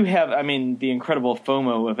 And you do have, the incredible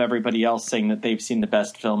FOMO of everybody else saying that they've seen the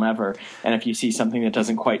best film ever. And if you see something that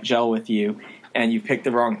doesn't quite gel with you and you've picked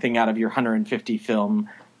the wrong thing out of your 150 film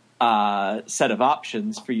set of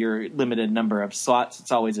options for your limited number of slots,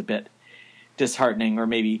 it's always a bit disheartening, or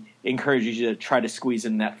maybe encourages you to try to squeeze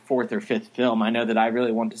in that 4th or 5th film. I know that I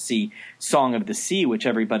really want to see Song of the Sea, which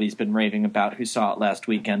everybody's been raving about who saw it last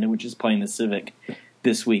weekend, and which is playing the Civic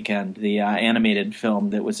this weekend, the animated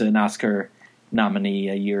film that was an Oscar nominee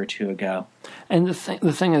a year or 2 ago. And the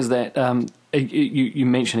thing is that you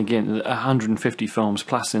mentioned again 150 films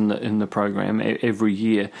plus in the program every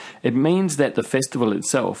year. It means that the festival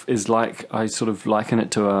itself is like, I sort of liken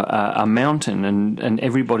it to a mountain, and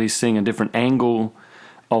everybody's seeing a different angle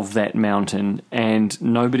of that mountain, and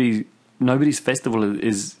nobody's festival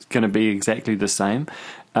is going to be exactly the same,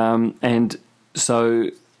 and so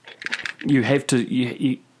you have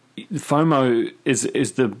to. FOMO is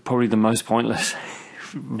probably the most pointless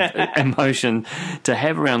emotion to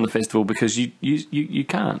have around the festival, because you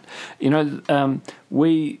can't. I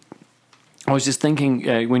was just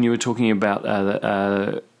thinking when you were talking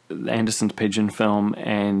about Anderson's Pigeon film,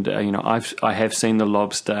 and I have seen The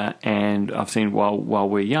Lobster, and I've seen While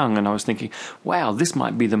We're Young, and I was thinking, wow, this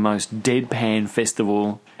might be the most deadpan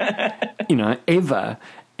festival ever.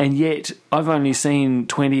 And yet, I've only seen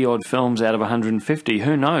 20-odd films out of 150.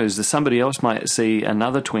 Who knows? Somebody else might see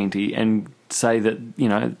another 20 and say that,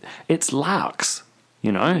 it's larks.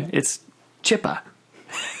 It's chipper.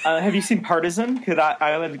 Have you seen Partisan? Because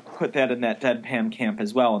I would put that in that deadpan camp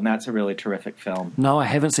as well, and that's a really terrific film. No, I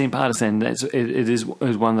haven't seen Partisan. It is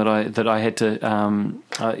one that I had to.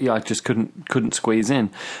 I just couldn't squeeze in.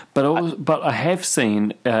 But I have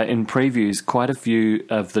seen in previews quite a few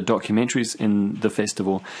of the documentaries in the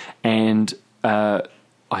festival, and I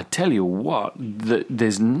tell you what,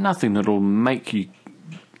 there's nothing that'll make you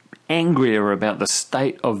angrier about the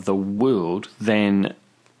state of the world than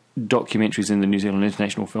documentaries in the New Zealand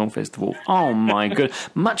International Film Festival. Oh my god,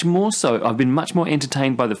 much more so. I've been much more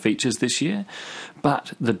entertained by the features this year,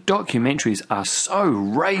 but the documentaries are so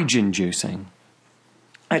rage-inducing.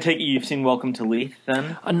 I take it you've seen Welcome to Leith,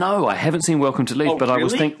 then? No, I haven't seen Welcome to Leith, but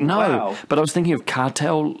really? Wow. But I was thinking of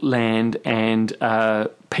Cartel Land and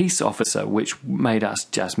Peace Officer, which made us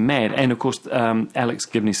just mad, and of course Alex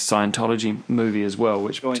Gibney's Scientology movie as well,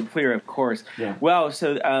 which Going Clear, of course. Yeah. Well,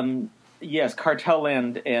 so. Yes, Cartel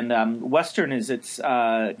Land, and Western is its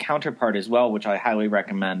counterpart as well, which I highly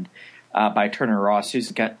recommend, by Turner Ross,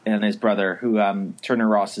 and his brother, who Turner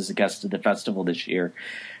Ross is a guest at the festival this year.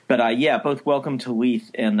 But both Welcome to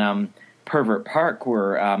Leith and Pervert Park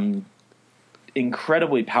were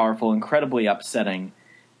incredibly powerful, incredibly upsetting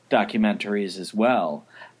documentaries as well.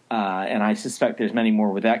 And I suspect there's many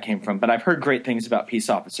more where that came from. But I've heard great things about Peace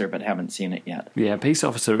Officer, but haven't seen it yet. Yeah, Peace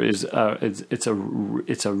Officer is it's a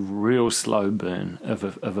real slow burn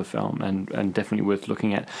of a film, and definitely worth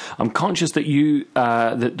looking at. I'm conscious that you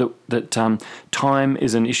that time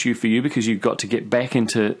is an issue for you, because you've got to get back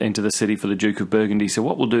into the city for the Duke of Burgundy. So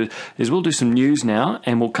what we'll do is we'll do some news now,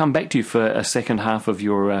 and we'll come back to you for a second half of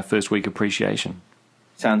your first week appreciation.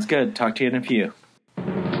 Sounds good. Talk to you in a few.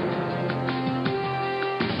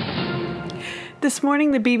 This morning,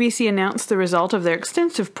 the BBC announced the result of their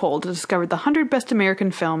extensive poll to discover the 100 best American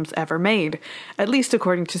films ever made, at least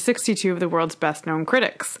according to 62 of the world's best-known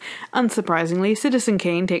critics. Unsurprisingly, Citizen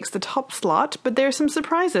Kane takes the top slot, but there are some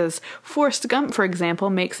surprises. Forrest Gump, for example,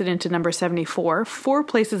 makes it into number 74, 4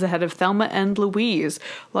 places ahead of Thelma and Louise.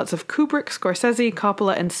 Lots of Kubrick, Scorsese,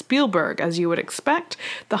 Coppola, and Spielberg, as you would expect.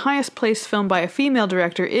 The highest-placed film by a female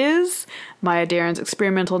director is Maya Deren's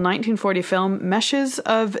experimental 1940 film Meshes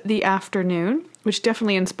of the Afternoon, which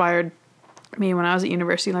definitely inspired me when I was at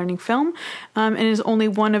university learning film, and is only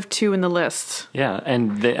one of 2 in the list. Yeah,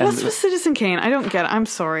 What's with Citizen Kane? I don't get it. I'm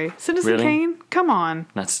sorry. Citizen really? Kane? Come on.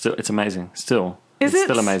 That's still, it's amazing. Still. Is it's it?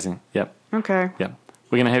 Still amazing. Yep. Okay. Yep.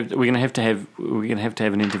 We're gonna have to have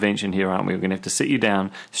an intervention here, aren't we? We're gonna have to sit you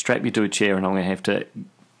down, strap you to a chair, and I'm gonna have to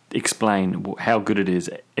explain how good it is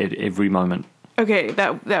at every moment. Okay,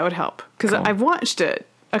 that would help, because Cool. I've watched it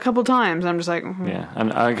a couple times. I'm just like, Yeah,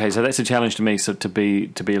 and okay, so that's a challenge to me. So to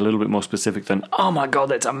be a little bit more specific than, oh my god,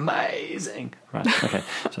 that's amazing, right? Okay,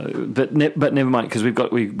 so but never mind, because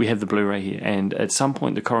we have the Blu-ray here, and at some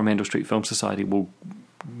point the Coromandel Street Film Society will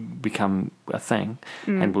become a thing,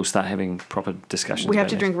 and we'll start having proper discussions. we have about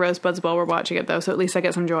to it. drink rosebuds while we're watching it, though, so at least I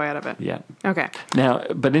get some joy out of it. Yeah. Okay. Now,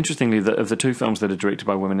 but interestingly, of the two films that are directed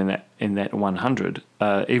by women in that 100,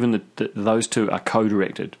 even those two are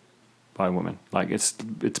co-directed by women. Like it's a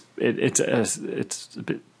bit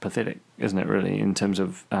pathetic, isn't it? Really, in terms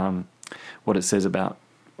of what it says about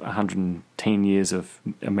 110 years of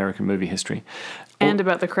American movie history, And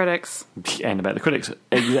about the critics. and about the critics.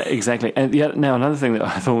 Exactly. And now another thing that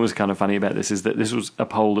I thought was kind of funny about this is that this was a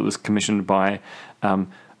poll that was commissioned by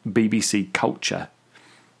BBC Culture,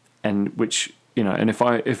 and which. And if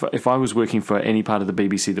I was working for any part of the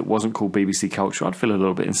BBC that wasn't called BBC Culture, I'd feel a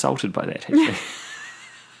little bit insulted by that, actually.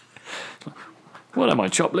 What am I,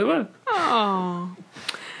 chopped liver? Oh.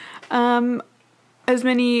 As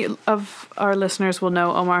many of our listeners will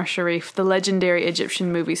know, Omar Sharif, the legendary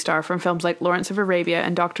Egyptian movie star from films like Lawrence of Arabia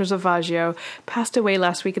and Doctors of Zhivago, passed away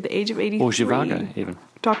last week at the age of 83. Or Zhivago, even.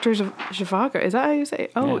 Doctors of Zhivago, is that how you say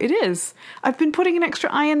it? Oh, Yeah. it is. I've been putting an extra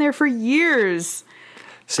I in there for years.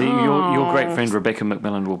 See, your great friend Rebecca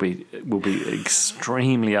McMillan will be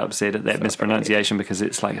extremely upset at that mispronunciation, because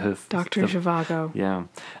it's like her... Dr. Zhivago. Yeah.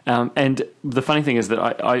 And the funny thing is that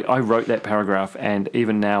I wrote that paragraph, and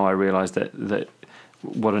even now I realise that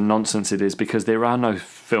what a nonsense it is, because there are no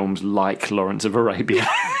films like Lawrence of Arabia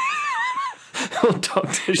or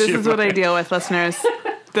Dr. This is what I deal with, listeners.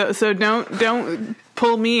 So don't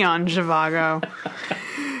pull me on Zhivago.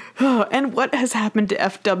 Oh, and what has happened to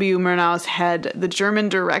F.W. Murnau's head, the German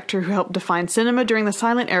director who helped define cinema during the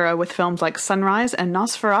silent era with films like Sunrise and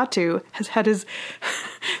Nosferatu, has had his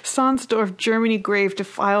Sonsdorf, Germany grave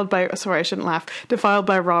defiled by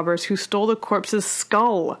robbers who stole the corpse's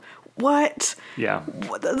skull. What? Yeah.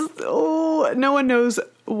 No one knows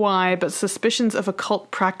why, but suspicions of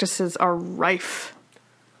occult practices are rife.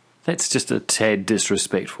 That's just a tad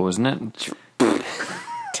disrespectful, isn't it?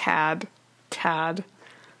 Tad.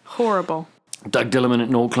 Horrible. Doug Dillerman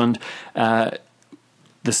in Auckland. The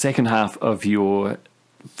second half of your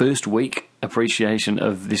first week appreciation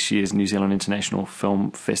of this year's New Zealand International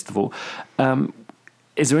Film Festival.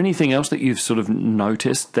 Is there anything else that you've sort of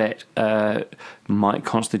noticed that might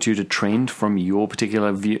constitute a trend from your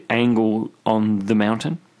particular angle on the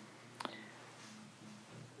mountain?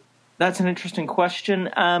 That's an interesting question.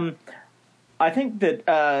 I think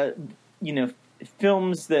that,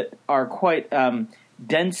 films that are quite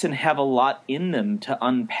dense and have a lot in them to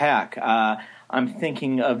unpack. I'm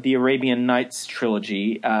thinking of the Arabian Nights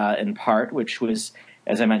trilogy in part, which was,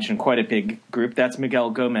 as I mentioned, quite a big group. That's Miguel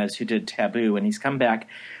Gomez, who did Taboo, and he's come back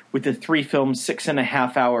with the 3-film,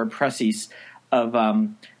 6.5-hour précis of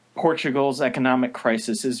Portugal's economic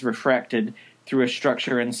crisis is refracted through a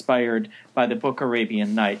structure inspired by the book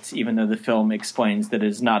Arabian Nights, even though the film explains that it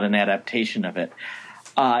is not an adaptation of it.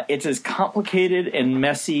 It's as complicated and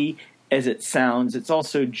messy as it sounds. It's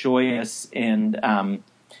also joyous and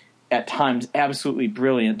at times absolutely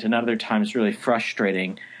brilliant, and other times really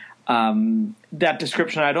frustrating. That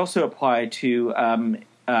description I'd also apply to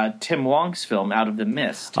Tim Wong's film Out of the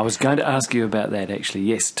Mist. I was going to ask you about that, actually.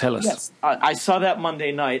 Yes, tell us. Yes, I saw that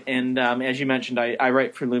Monday night, and as you mentioned, I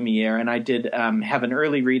write for Lumiere, and I did have an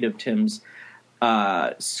early read of Tim's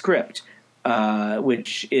script,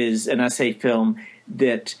 which is an essay film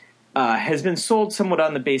that has been sold somewhat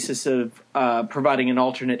on the basis of providing an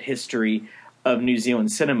alternate history of New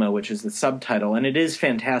Zealand cinema, which is the subtitle, and it is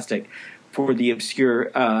fantastic for the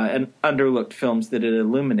obscure and underlooked films that it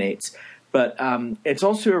illuminates. But it's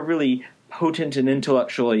also a really potent and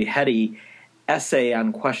intellectually heady essay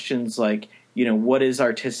on questions like, what is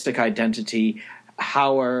artistic identity?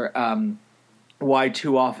 Why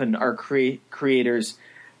too often are creators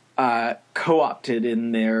co-opted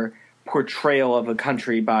in their portrayal of a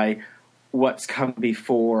country by what's come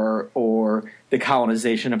before, or the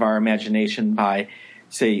colonization of our imagination by,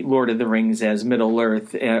 say, Lord of the Rings as Middle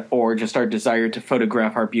Earth, or just our desire to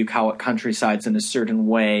photograph our bucolic countrysides in a certain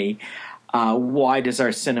way. Why does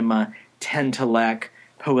our cinema tend to lack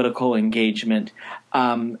political engagement?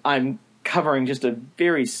 I'm covering just a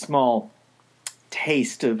very small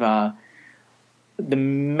taste of the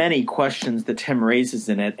many questions that Tim raises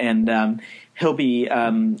in it, and he'll be,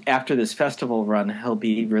 after this festival run, he'll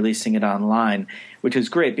be releasing it online, which is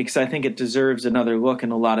great because I think it deserves another look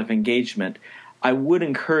and a lot of engagement. I would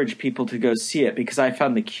encourage people to go see it, because I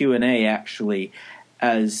found the Q&A actually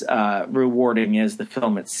as rewarding as the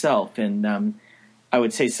film itself. And I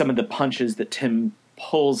would say some of the punches that Tim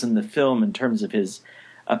pulls in the film in terms of his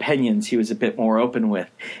opinions, he was a bit more open with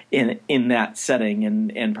in that setting,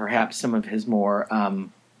 and perhaps some of his more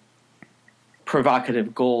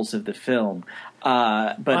provocative goals of the film.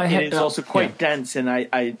 But it is also quite dense, and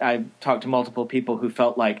I've talked to multiple people who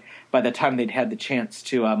felt like by the time they'd had the chance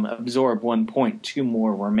to absorb one point, two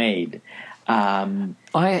more were made. I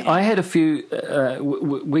had a few.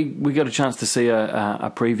 We got a chance to see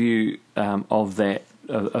a preview of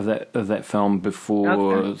that film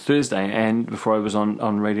before Thursday, and before I was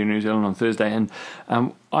on Radio New Zealand on Thursday, and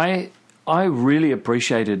I really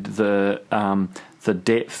appreciated the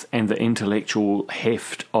depth and the intellectual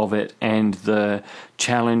heft of it, and the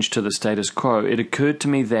challenge to the status quo. It occurred to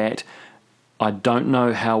me that I don't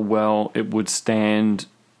know how well it would stand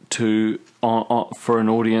for an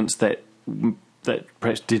audience that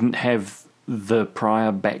perhaps didn't have the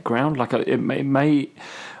prior background. Like it may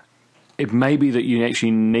be that you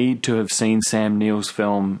actually need to have seen Sam Neill's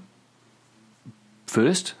film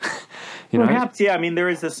first. Perhaps, yeah. I mean, there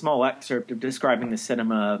is a small excerpt of describing the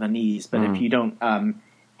cinema of unease, but if you don't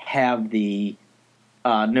have the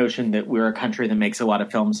notion that we're a country that makes a lot of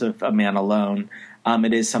films of a man alone,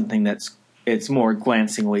 it is something it's more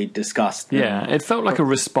glancingly discussed. Yeah, it felt like a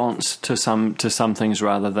response to some things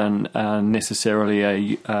rather than necessarily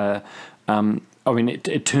a. I mean,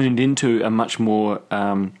 it turned into a much more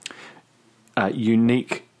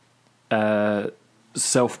unique,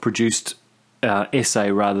 self-produced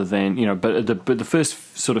essay rather than But the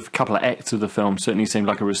first sort of couple of acts of the film certainly seemed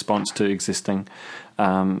like a response to existing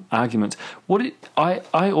arguments. I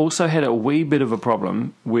also had a wee bit of a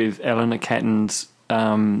problem with Eleanor Catton's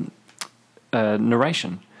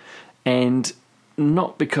narration, and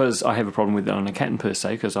not because I have a problem with Eleanor Catton per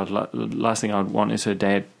se, because the last thing I'd want is her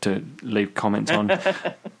dad to leave comments on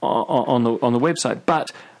on the website.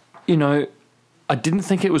 But I didn't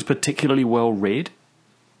think it was particularly well read,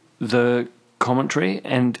 the commentary,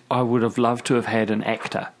 and I would have loved to have had an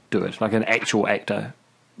actor do it, like an actual actor.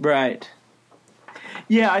 Right.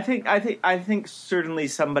 Yeah, I think certainly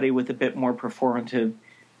somebody with a bit more performative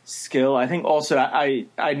skill. I think also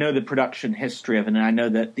I know the production history of it, and I know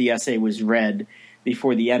that the essay was read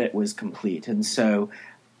before the edit was complete, and so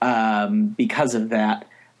because of that,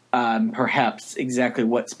 perhaps exactly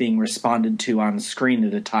what's being responded to on screen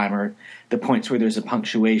at a time, or the points where there's a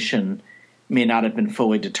punctuation, may not have been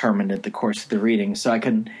fully determined at the course of the reading. So I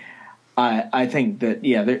think that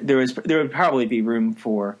there would probably be room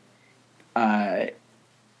for that.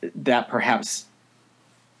 Perhaps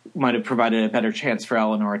might have provided a better chance for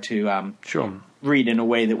Eleanor to read in a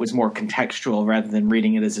way that was more contextual rather than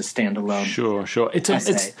reading it as a standalone. Sure.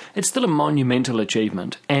 It's still a monumental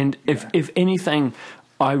achievement, and if anything,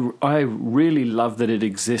 I really love that it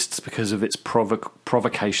exists because of its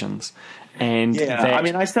provocations. And I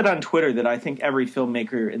mean, I said on Twitter that I think every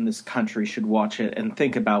filmmaker in this country should watch it and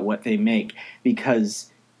think about what they make, because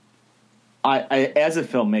I as a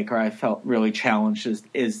filmmaker, I felt really challenged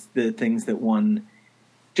is the things that one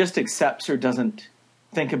just accepts or doesn't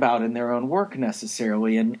think about in their own work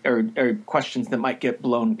necessarily, and or questions that might get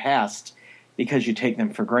blown past because you take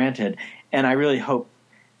them for granted. And I really hope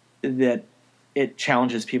that it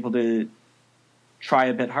challenges people to try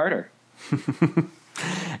a bit harder.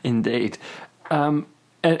 Indeed.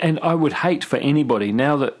 And I would hate for anybody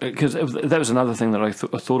now that, because that was another thing that I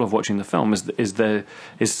thought of watching the film, is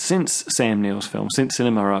since Sam Neill's film, since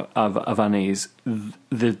Cinema of Unease,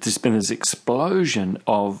 there's been this explosion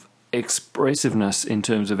of expressiveness in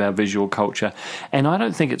terms of our visual culture, and I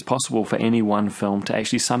don't think it's possible for any one film to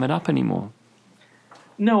actually sum it up anymore.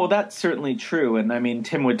 No, well, that's certainly true, and I mean,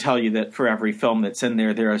 Tim would tell you that for every film that's in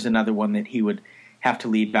there is another one that he would have to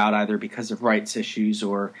leave out, either because of rights issues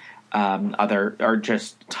or other, or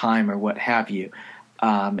just time or what have you.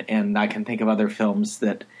 And I can think of other films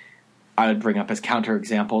that I would bring up as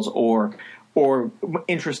counterexamples or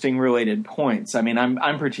interesting related points. I mean,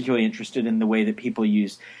 I'm particularly interested in the way that people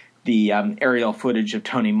use the aerial footage of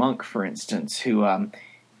Tony Monk, for instance, who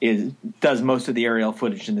does most of the aerial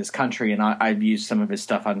footage in this country, and I've used some of his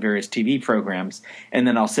stuff on various TV programs, and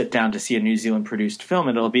then I'll sit down to see a New Zealand produced film,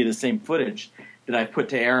 and it'll be the same footage that I put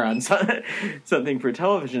to air on something for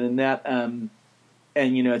television, and that, and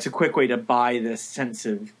it's a quick way to buy this sense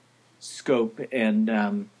of scope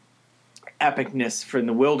and epicness from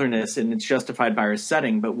the wilderness, and it's justified by our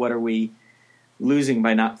setting. But what are we losing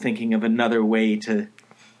by not thinking of another way to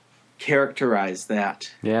characterize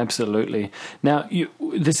that? Yeah, absolutely. Now,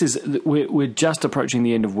 we're just approaching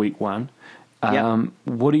the end of week one.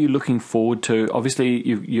 What are you looking forward to? Obviously,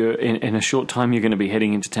 you're in a short time. You're going to be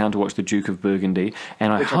heading into town to watch The Duke of Burgundy,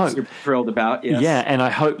 and Which I'm super thrilled about. Yes. Yeah, and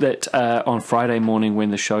I hope that on Friday morning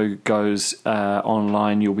when the show goes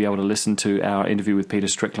online, you'll be able to listen to our interview with Peter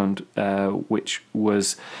Strickland, which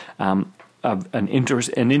was an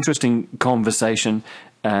interesting conversation.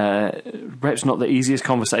 Perhaps not the easiest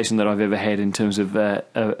conversation that I've ever had in terms of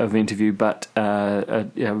interview, but a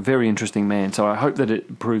very interesting man. So I hope that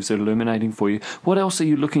it proves illuminating for you. What else are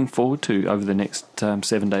you looking forward to over the next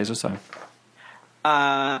 7 days or so?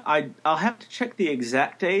 I'll have to check the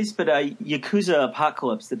exact days, but Yakuza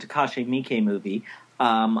Apocalypse, the Takashi Miike movie,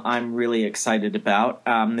 I'm really excited about.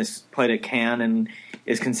 This played at Cannes and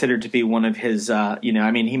is considered to be one of his,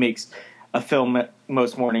 he makes a film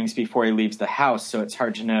most mornings before he leaves the house, so it's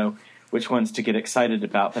hard to know which ones to get excited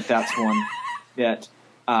about. But that's one that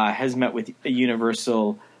has met with a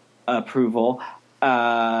universal approval,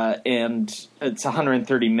 and it's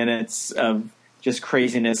 130 minutes of just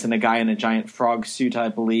craziness and a guy in a giant frog suit, I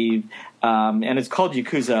believe, and it's called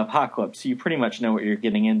Yakuza Apocalypse, so you pretty much know what you're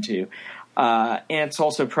getting into. And it's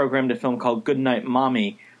also programmed a film called Goodnight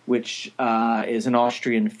Mommy, which is an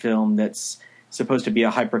Austrian film that's supposed to be a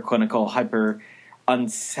hyperclinical, hyper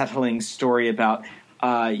unsettling story about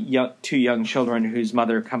two young children whose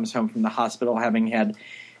mother comes home from the hospital having had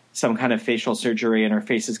some kind of facial surgery and her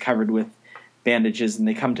face is covered with bandages, and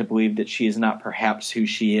they come to believe that she is not perhaps who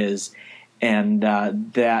she is. And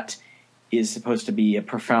that is supposed to be a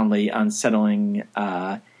profoundly unsettling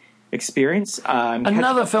experience.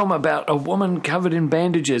 Another film about a woman covered in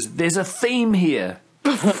bandages. There's a theme here.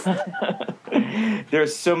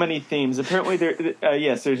 There's so many themes. Apparently,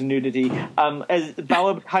 there's nudity. As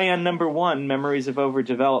Balabkayan #1, Memories of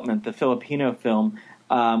Overdevelopment, the Filipino film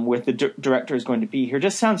with the director is going to be here,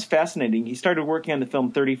 just sounds fascinating. He started working on the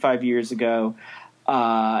film 35 years ago,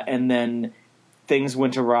 and then things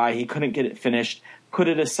went awry. He couldn't get it finished, put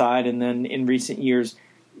it aside, and then in recent years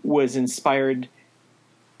was inspired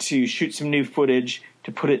to shoot some new footage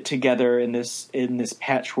to put it together in this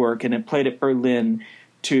patchwork, and it played at Berlin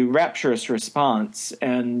to rapturous response.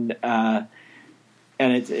 And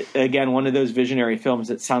it's again one of those visionary films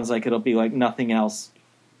that sounds like it'll be like nothing else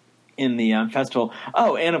in the festival.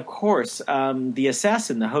 Oh, and of course, The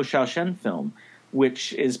Assassin, the Ho Xiaoshen film,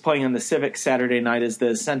 which is playing on the Civic Saturday night as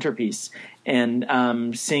the centerpiece, and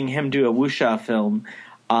seeing him do a wuxia film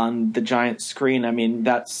on the giant screen. I mean,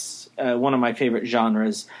 that's one of my favorite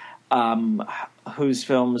genres, whose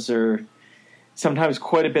films are sometimes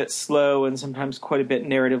quite a bit slow and sometimes quite a bit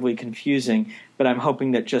narratively confusing, but I'm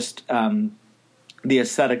hoping that just the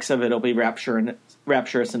aesthetics of it will be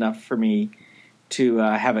rapturous enough for me to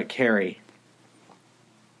have it carry.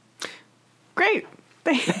 Great.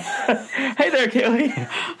 Hey there, Kaylee.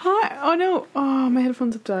 Hi. Oh, no. Oh, my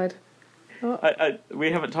headphones have died. Oh.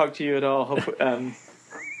 We haven't talked to you at all.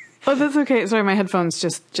 Oh, that's okay. Sorry, my headphones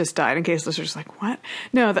just died in case listeners are like, what?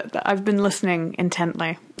 No, I've been listening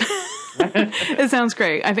intently. It sounds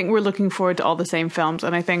great. I think we're looking forward to all the same films,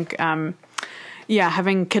 and I think,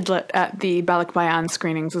 having Kidlet at the Balikbayan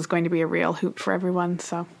screenings is going to be a real hoot for everyone,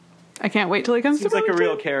 so I can't wait till he comes. Seems like a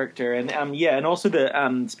real character, and and also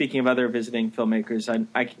the speaking of other visiting filmmakers,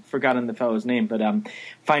 I forgotten the fellow's name, but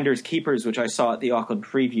Finders Keepers, which I saw at the Auckland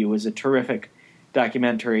Preview, was a terrific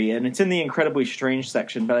documentary, and it's in the incredibly strange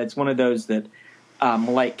section, but it's one of those that,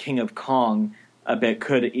 like King of Kong, a bit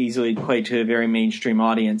could easily play to a very mainstream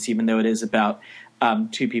audience, even though it is about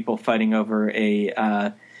two people fighting over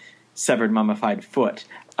a severed mummified foot.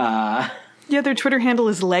 Their Twitter handle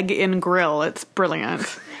is Leg in Grill. It's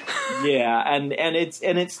brilliant. Yeah, and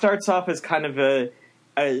it starts off as kind of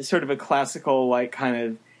a sort of a classical like kind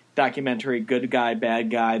of documentary, good guy, bad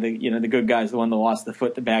guy. The good guy's the one that lost the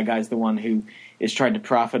foot. The bad guy's the one who is trying to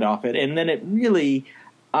profit off it. And then it really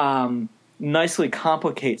nicely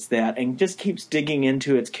complicates that and just keeps digging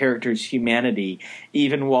into its character's humanity,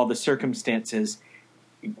 even while the circumstances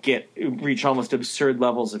reach almost absurd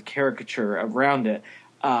levels of caricature around it.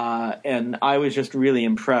 And I was just really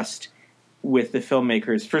impressed with the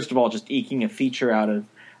filmmakers. First of all, just eking a feature out of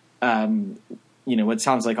what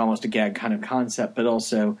sounds like almost a gag kind of concept, but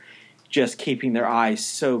also just keeping their eyes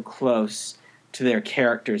so close to their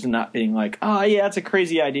characters and not being like, oh yeah, it's a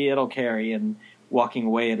crazy idea, it'll carry, and walking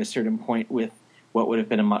away at a certain point with what would have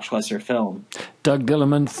been a much lesser film. Doug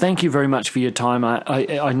Dillerman, thank you very much for your time.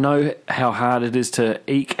 I know how hard it is to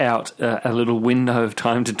eke out a little window of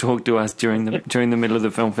time to talk to us during the middle of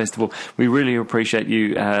the film festival. We really appreciate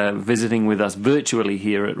you visiting with us virtually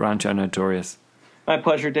here at Rancho Notorious. My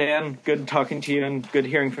pleasure, Dan. Good talking to you and good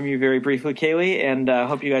hearing from you very briefly, Kaylee, and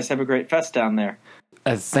hope you guys have a great fest down there.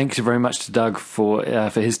 thanks very much to Doug for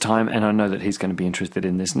his time, and I know that he's going to be interested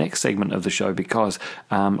in this next segment of the show because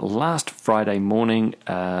last Friday morning,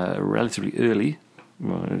 relatively early,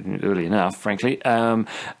 well, early enough, frankly,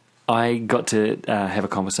 I got to have a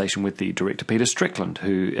conversation with the director Peter Strickland,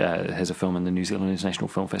 who has a film in the New Zealand International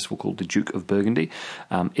Film Festival called The Duke of Burgundy.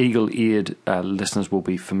 Eagle-eared listeners will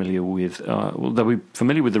be familiar with, they'll be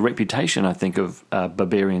familiar with the reputation, I think, of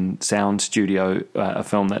Barbarian Sound Studio, a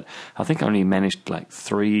film that I think only managed like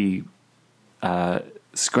 3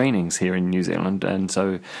 screenings here in New Zealand, and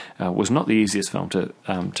so was not the easiest film to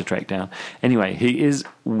track down. Anyway, he is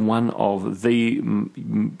one of the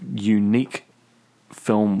unique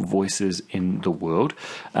film voices in the world,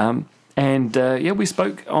 and we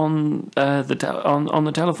spoke on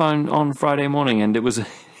the telephone on Friday morning, and it was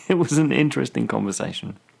an interesting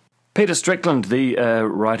conversation. Peter Strickland, the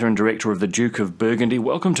writer and director of The Duke of Burgundy,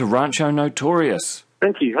 welcome to Rancho Notorious.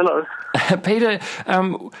 Thank you. Hello, Peter.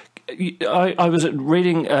 I was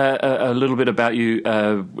reading a little bit about you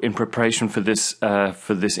in preparation for this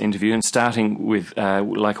interview, and starting with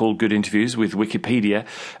like all good interviews with Wikipedia.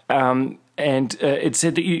 And it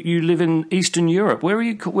said that you live in Eastern Europe. Where are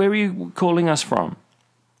you calling us from?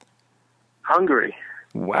 Hungary.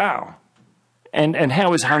 Wow. And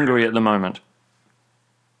how is Hungary at the moment?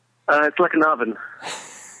 It's like an oven.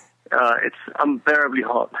 It's unbearably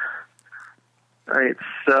hot. It's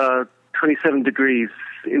 27 degrees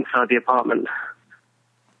inside the apartment.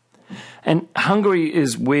 And Hungary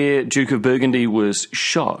is where Duke of Burgundy was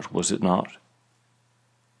shot, was it not?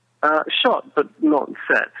 Shot, but not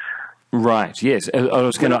set. Right. Yes. I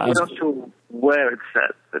was going to ask. I'm not sure where it's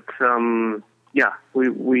set, but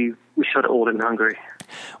we shot it all in Hungary.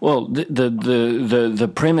 Well,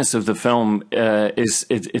 the premise of the film is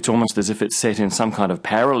it's almost as if it's set in some kind of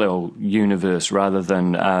parallel universe rather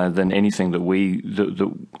than anything that we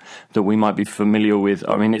might be familiar with.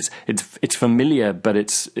 I mean, it's familiar, but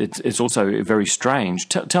it's also very strange.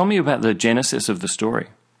 Tell me about the genesis of the story.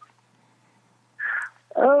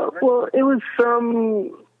 Well, it was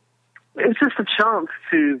just a chance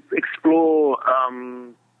to explore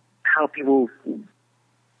how people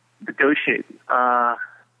negotiate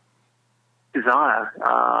desire,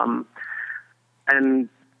 and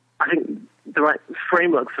I think the right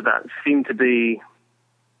framework for that seemed to be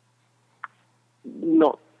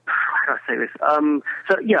not. How can I say this? I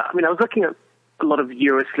was looking at a lot of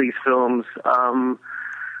Eurosleaze films, and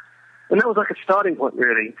that was like a starting point,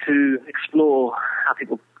 really, to explore how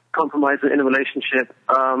people compromise in a relationship.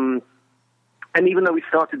 And even though we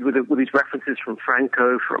started with these references from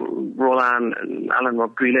Franco, from Roland and Alain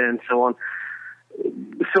Robbe-Grillet and so on,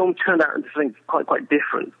 the film turned out into something quite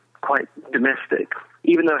different, quite domestic,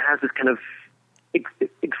 even though it has this kind of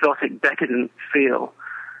exotic, decadent feel.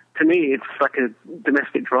 To me, it's like a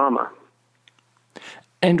domestic drama.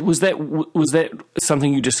 And was that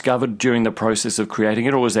something you discovered during the process of creating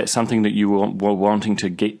it, or was that something that you were wanting to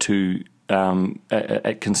get to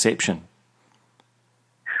at conception?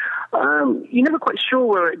 You're never quite sure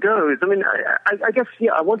where it goes. I mean, I guess,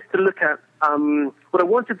 I wanted to look at, what I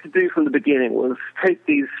wanted to do from the beginning was take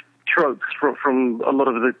these tropes from a lot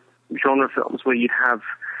of the genre films where you'd have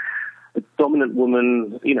a dominant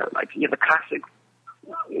woman, like you have a classic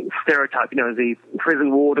stereotype, the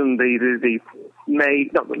prison warden, the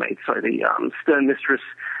maid, not the maid, sorry, the stern mistress.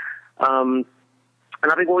 And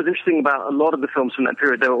I think what was interesting about a lot of the films from that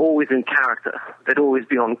period, they were always in character. They'd always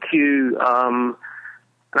be on cue.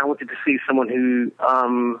 And I wanted to see someone who,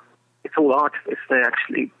 it's all artifice.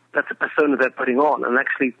 That's a persona they're putting on, and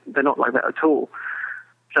actually they're not like that at all.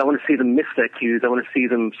 So I want to see them miss their cues. I want to see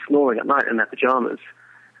them snoring at night in their pajamas.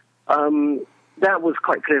 That was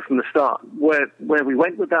quite clear from the start. Where we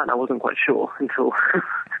went with that, I wasn't quite sure until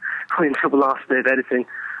the last day of editing.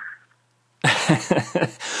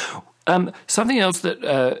 Something else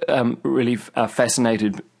that really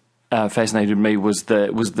fascinated me was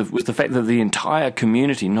the fact that the entire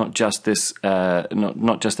community, not just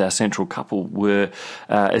not just our central couple, were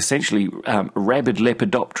essentially rabid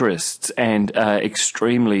lepidopterists and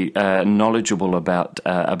extremely knowledgeable about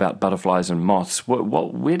butterflies and moths.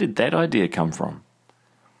 Where did that idea come from?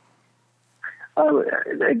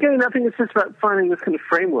 Again, I think it's just about finding this kind of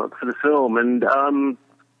framework for the film, and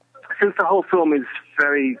since the whole film is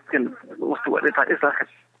very kind of, what's the word? It's like a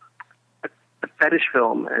fetish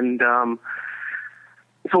film, and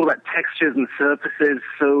it's all about textures and surfaces.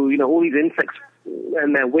 So all these insects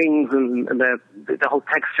and their wings and the whole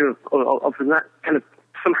texture of them, that kind of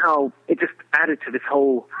somehow it just added to this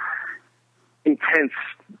whole intense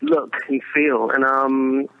look and feel.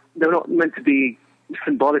 And they're not meant to be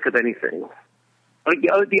symbolic of anything. Like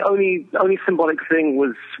the only symbolic thing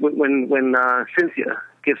was when Cynthia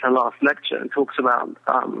gives her last lecture and talks about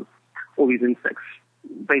all these insects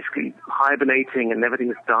basically hibernating and everything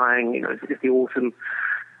is dying. You know, it's the autumn.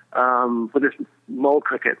 With this mole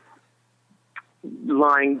cricket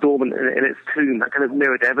lying dormant in its tomb, that kind of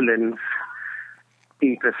mirrored Evelyn's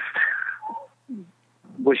deepest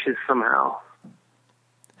wishes somehow.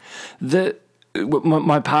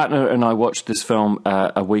 My partner and I watched this film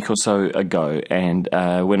a week or so ago, and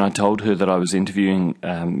when I told her that I was interviewing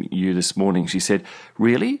you this morning, she said,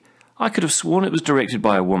 "Really? I could have sworn it was directed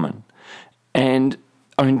by a woman." And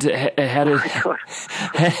I mean, how does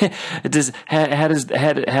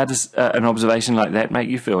an observation like that make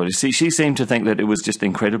you feel? She seemed to think that it was just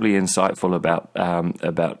incredibly insightful about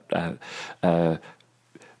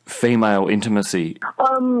female intimacy.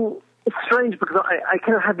 It's strange because I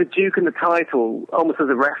kind of had the Duke in the title almost as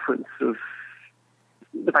a reference of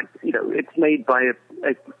the fact, you know, it's made by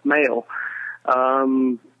a male.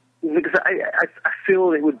 Because I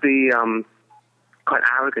feel it would be quite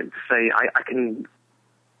arrogant to say I can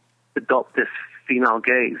adopt this female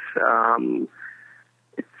gaze. I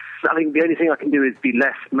think the only thing I can do is be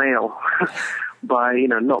less male by, you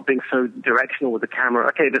know, not being so directional with the camera.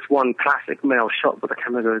 Okay, this one classic male shot where the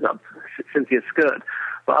camera goes up Cynthia's skirt.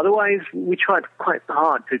 But otherwise, we tried quite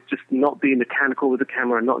hard to just not be mechanical with the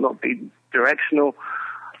camera, not be directional,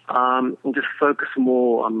 and just focus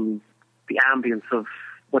more on the ambience of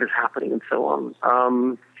what is happening and so on. I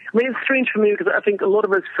mean, it's strange for me because I think a lot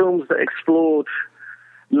of those films that explored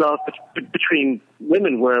love between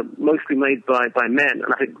women were mostly made by men,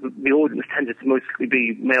 and I think the audience tended to mostly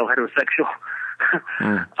be male heterosexual.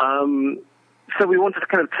 So we wanted to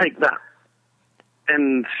kind of take that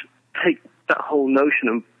and take that whole notion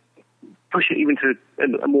and push it even to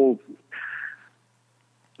a more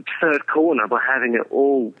absurd corner by having it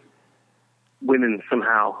all women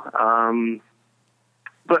somehow.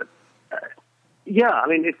 But yeah, I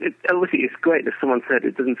mean, it obviously it's great that someone said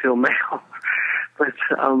it doesn't feel male. But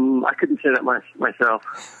I couldn't say that myself.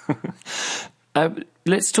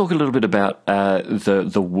 Let's talk a little bit about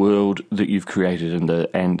the world that you've created and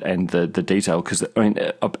the detail, because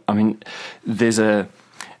I mean, there's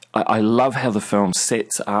I love how the film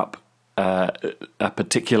sets up a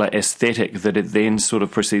particular aesthetic that it then sort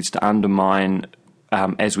of proceeds to undermine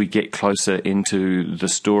as we get closer into the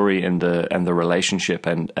story and the relationship,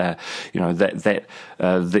 and you know that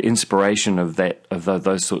the inspiration of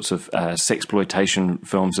those sorts of sexploitation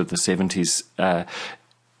films of the 70s.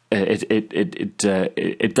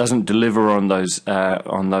 It doesn't deliver on those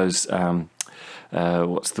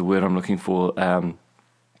what's the word I'm looking for,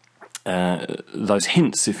 those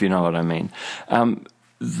hints, if you know what I mean.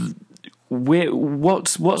 What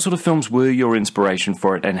sort of films were your inspiration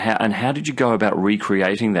for it, and how did you go about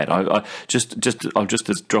recreating that? I'll just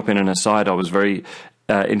drop in an aside. I was very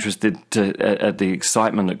interested at the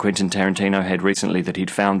excitement that Quentin Tarantino had recently that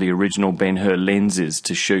he'd found the original Ben-Hur lenses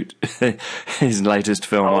to shoot his latest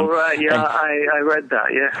film on. Oh right, yeah, I read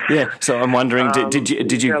that. Yeah. Yeah. So I'm wondering,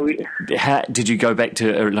 did you go back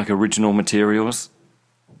to like original materials?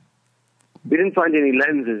 We didn't find any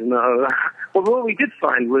lenses, no. Well, what we did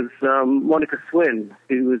find was Monica Swinn,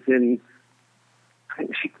 who was in, I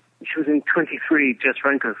think she was in 23 Jess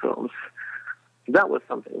Franco films. That was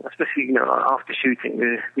something, especially, you know, after shooting,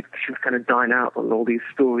 she was kind of dying out on all these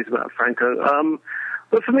stories about Franco.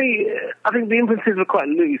 But for me, I think the influences were quite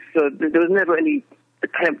loose, so there was never any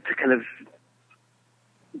attempt to kind of,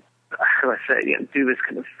 how do I say, you know, do this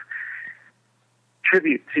kind of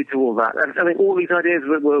tribute to all that. I think all these ideas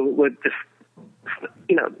were just,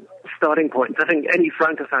 you know, starting points. I think any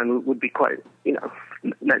Franco fan would be quite, you know,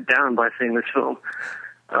 let down by seeing this film.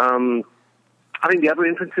 I think the other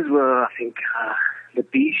influences were, I think, The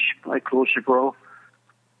Biche by Claude Chabrol.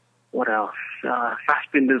 What else?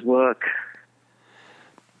 Fassbinder's work.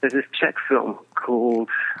 There's this Czech film called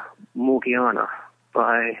Morgiana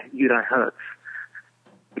by Judaj Herz,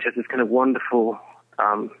 which has this kind of wonderful,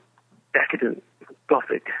 decadent,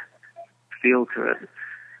 gothic feel to it.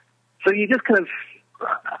 So you just kind of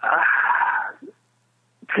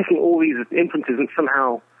taking all these influences and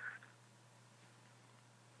somehow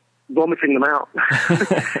vomiting them out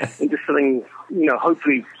into something, you know,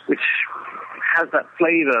 hopefully which has that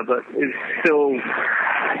flavor but is still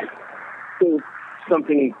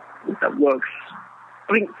something that works.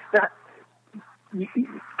 I think that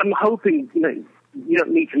I'm hoping, you know, you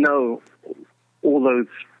don't need to know all those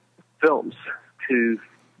films to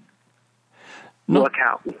work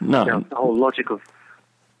out, you know, the whole logic of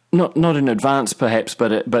Not in advance, perhaps,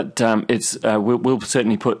 but it's we'll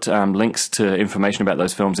certainly put links to information about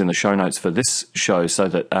those films in the show notes for this show, so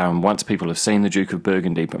that once people have seen the Duke of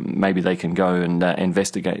Burgundy, maybe they can go and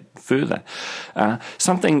investigate further.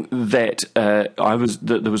 Something that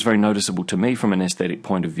that was very noticeable to me from an aesthetic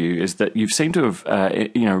point of view is that you seem to have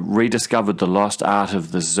rediscovered the lost art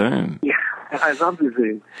of the zoom. Yeah, I love the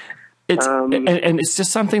zoom. And it's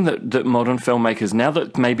just something that modern filmmakers, now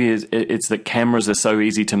that maybe it's that cameras are so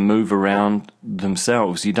easy to move around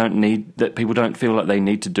themselves, people don't feel like they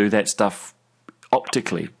need to do that stuff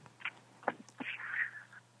optically.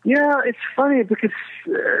 Yeah, it's funny because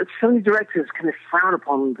so many directors kind of frown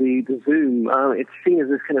upon the zoom. It's seen as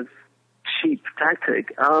this kind of cheap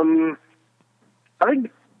tactic. I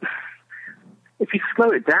think if you slow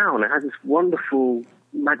it down, it has this wonderful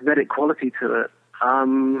magnetic quality to it.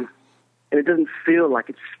 And it doesn't feel like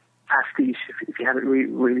it's pastiche if you have it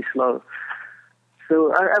really slow.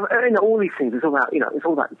 So, all these things, it's all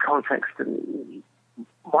about context and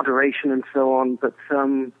moderation and so on. But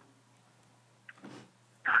I've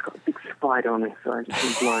got a big spider on me, so I just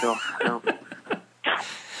need to blow it off now.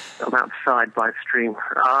 I'm outside by a stream.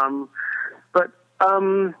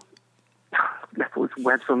 Left all these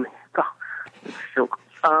webs on me. Oh, it's silk.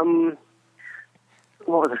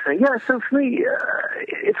 What was I saying? Yeah, so for me,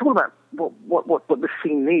 it's all about what the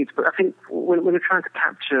scene needs. But I think when we're trying to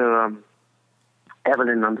capture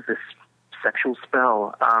Evelyn under this sexual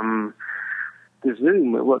spell, the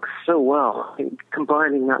zoom, it works so well. I think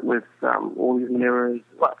combining that with all these mirrors,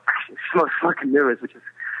 well, actually, smoke and mirrors, which is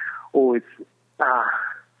always frowned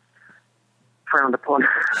upon.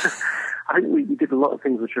 I think we did a lot of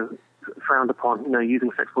things which are frowned upon, using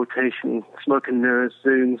sexploitation, smoke and mirrors,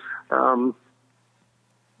 zooms.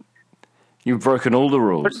 You've broken all the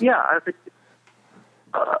rules. But yeah, I think.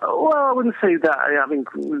 Well, I wouldn't say that. I mean,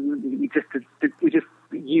 we just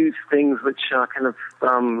use things which are kind of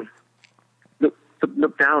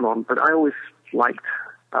looked down on. But I always liked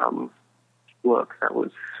work that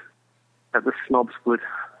the snobs would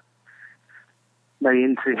lay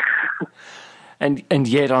into. And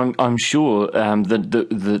yet, I'm sure that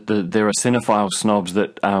there are cinephile snobs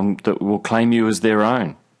that will claim you as their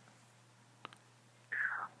own.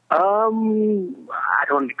 I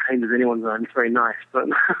don't want to be claimed as anyone's own. It's very nice, but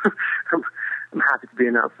I'm happy to be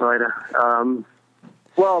an outsider.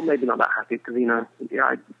 Well, maybe not that happy because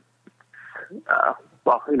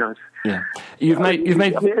well, who knows? Yeah, you've made. I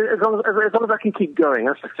mean, as long as I can keep going,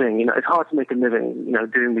 that's the thing. It's hard to make a living,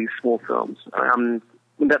 doing these small films.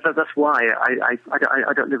 That's why I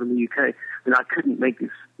don't live in the UK. I mean, I couldn't make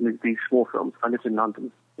these small films. I live in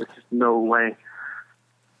London. There's just no way.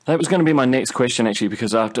 That was going to be my next question, actually,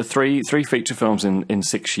 because after three feature films in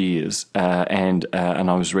 6 years, and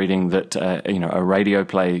I was reading that a radio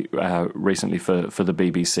play recently for the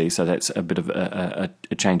BBC, so that's a bit of a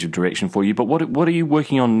change of direction for you. But what are you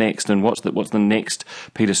working on next, and what's the next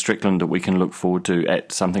Peter Strickland that we can look forward to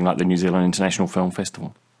at something like the New Zealand International Film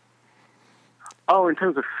Festival? Oh, in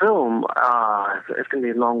terms of film, it's going to be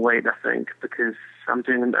a long wait, I think, because I'm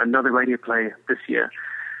doing another radio play this year.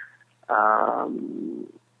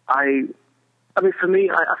 I mean, for me,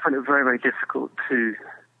 I find it very, very difficult to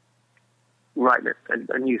write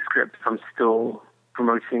a new script if I'm still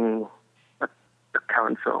promoting a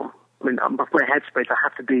current film. I mean, for my headspace, I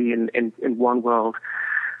have to be in one world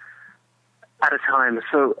at a time.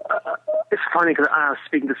 So it's funny because I was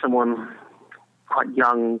speaking to someone quite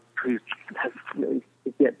young who has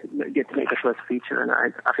yet to make their first feature, and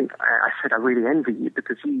I think I said I really envy you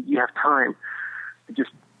because you have time to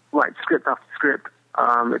just write script after script.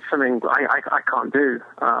 It's something I can't do.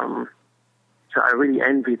 So I really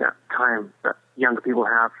envy that time that younger people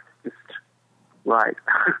have. Just right.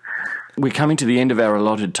 We're coming to the end of our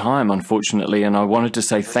allotted time, unfortunately, and I wanted to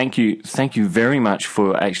say thank you very much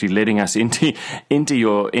for actually letting us into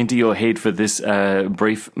your head for this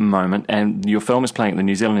brief moment. And your film is playing at the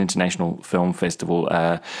New Zealand International Film Festival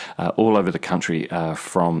all over the country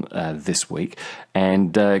from this week.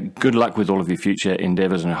 And good luck with all of your future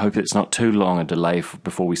endeavours, and I hope it's not too long a delay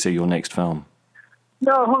before we see your next film.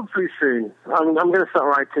 No, hopefully soon. I'm going to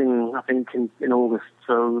start writing, I think, in August,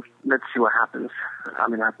 so let's see what happens. I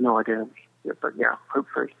mean, I have no idea, but yeah,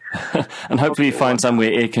 hopefully. And hopefully you find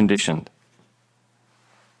somewhere air-conditioned.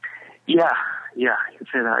 Yeah, you can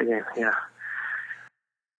say that again, yeah.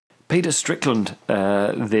 Peter Strickland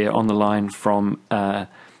there on the line from a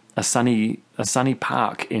sunny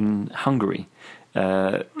park in Hungary.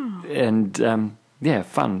 Yeah,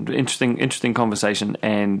 fun, interesting conversation,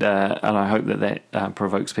 and I hope that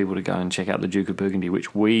provokes people to go and check out the Duke of Burgundy,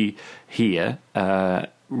 which we here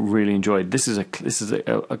really enjoyed. This is a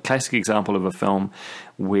classic example of a film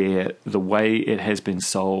where the way it has been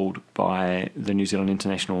sold by the New Zealand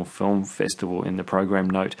International Film Festival in the program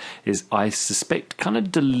note is, I suspect, kind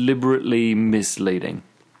of deliberately misleading.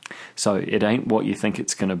 So it ain't what you think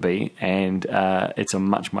it's going to be, and it's a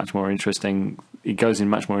much more interesting. It goes in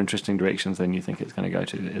much more interesting directions than you think it's going to go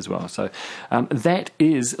to as well. So that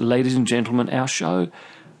is, ladies and gentlemen, our show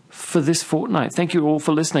for this fortnight. Thank you all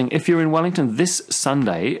for listening. If you're in Wellington this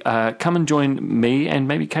Sunday, come and join me, and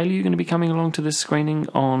maybe Kaylee, you're going to be coming along to this screening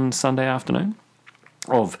on Sunday afternoon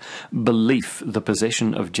of Belief, The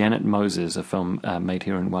Possession of Janet Moses, a film made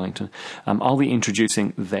here in Wellington. I'll be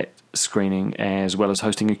introducing that screening as well as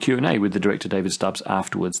hosting a Q&A with the director David Stubbs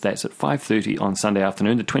afterwards. That's at 5:30 on Sunday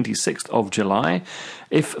afternoon, the 26th of July.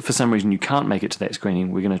 If for some reason you can't make it to that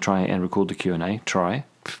screening, we're going to try and record the Q&A.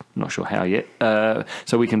 Not sure how yet.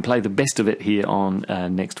 So we can play the best of it here on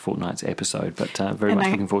next fortnight's episode, but very much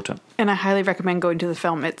looking forward to it. And I highly recommend going to the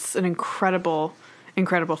film. It's an incredible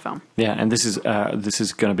film. Yeah, and this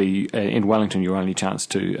is going to be in Wellington, your only chance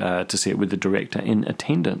to see it with the director in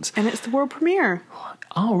attendance. And it's the world premiere.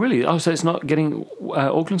 Oh, really? Oh, so it's not getting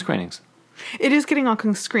Auckland screenings? It is getting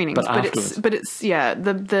Auckland screenings, but it's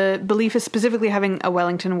the Belief is specifically having a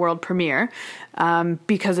Wellington world premiere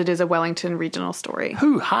because it is a Wellington regional story.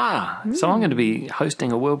 Hoo-ha! So I'm going to be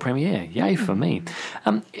hosting a world premiere. Yay for me.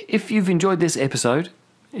 If you've enjoyed this episode,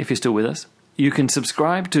 if you're still with us, you can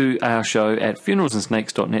subscribe to our show at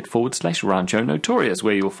funeralsandsnakes.net/Rancho Notorious,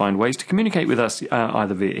 where you'll find ways to communicate with us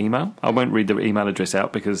either via email. I won't read the email address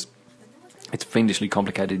out because it's fiendishly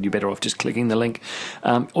complicated. You're better off just clicking the link.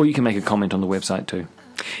 Or you can make a comment on the website too.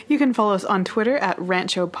 You can follow us on Twitter at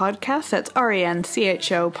Rancho Podcast. That's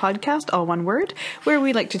RANCHO Podcast, all one word, where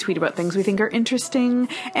we like to tweet about things we think are interesting.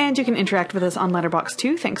 And you can interact with us on Letterboxd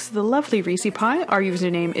too, thanks to the lovely Reese Pie. Our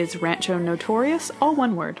username is Rancho Notorious, all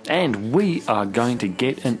one word. And we are going to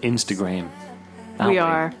get an Instagram. We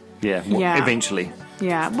are. Yeah, eventually.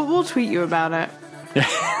 Yeah, but we'll tweet you about it.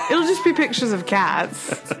 It'll just be pictures of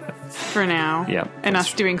cats for now. Yeah. And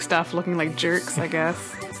us doing stuff looking like jerks, I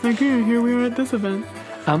guess. Okay, here we are at this event.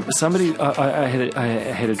 Somebody, I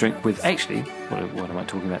had a drink with, actually, what am I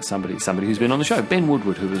talking about? Somebody who's been on the show, Ben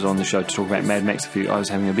Woodward, who was on the show to talk about Mad Max. I was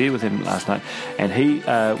having a beer with him last night, and he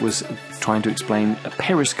was trying to explain a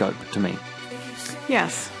Periscope to me.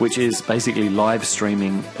 Yes. Which is basically live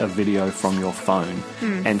streaming a video from your phone.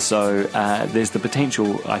 And so there's the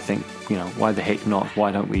potential, I think, why the heck not?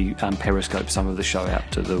 Why don't we Periscope some of the show out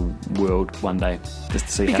to the world one day just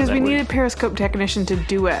to see how that works? Because we need a Periscope technician to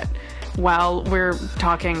do it while we're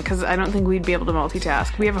talking, because I don't think we'd be able to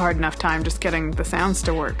multitask. We have a hard enough time just getting the sounds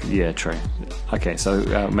to work. Yeah, true. Okay, so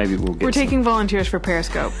maybe we'll get. We're taking volunteers for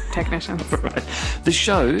Periscope technicians. Right. This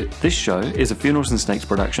show is a Funerals and Snakes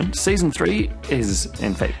production. Season 3 is,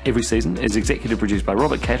 in fact, every season is executive produced by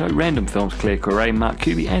Robert Cato, Random Films, Claire Correa, Mark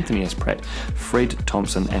Cuby, Anthony S. Pratt, Fred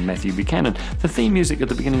Thompson, and Matthew Buchanan. The theme music at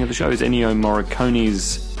the beginning of the show is Ennio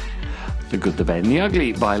Morricone's The Good, the Bad and the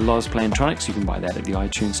Ugly by Loz Plantronics. You can buy that at the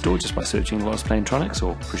iTunes store just by searching Loz Plantronics,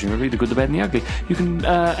 or presumably The Good, the Bad and the Ugly. You can,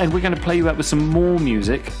 and we're going to play you out with some more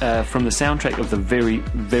music from the soundtrack of the very,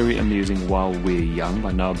 very amusing While We're Young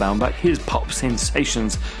by Noah Baumbach. Here's pop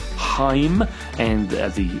sensations Haim and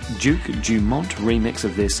the Duke Dumont remix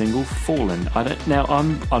of their single Fallen. Now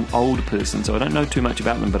I'm an old person, so I don't know too much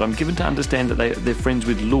about them, but I'm given to understand that they're friends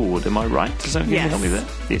with Lorde. Am I right? Does somebody help me with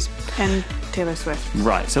that? Yes. And Taylor Swift.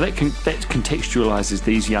 Right, so that contextualises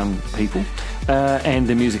these young people, and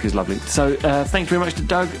the music is lovely. So thanks very much to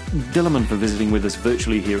Doug Dillerman for visiting with us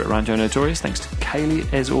virtually here at Rancho Notorious. Thanks to Kaylee,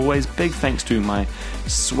 as always. Big thanks to my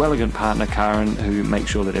swelligant partner Karen, who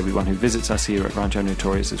makes sure that everyone who visits us here at Rancho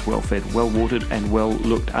Notorious is well fed, well watered and well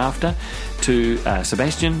looked after. To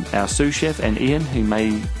Sebastian, our sous chef, and Ian, who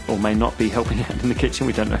may or may not be helping out in the kitchen.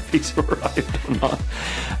 We don't know if he's arrived or not.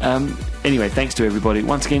 Anyway, thanks to everybody.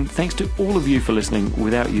 Once again, thanks to all of you for listening.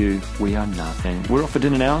 Without you, we are nothing. We're off for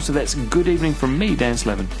dinner now, so that's good evening from me, Dan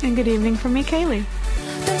Slavin. And good evening from me, Kaylee.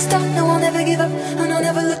 Don't stop, no, I'll never give up, and I'll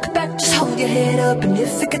never look back. Just hold your head up, and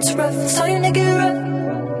if it gets rough, it's time to get up.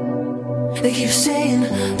 They keep saying,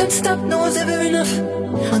 don't stop, no one's ever enough.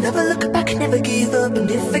 I'll never look back, never give up,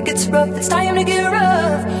 and if it gets rough, it's time to get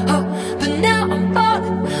rough. Oh, but now I'm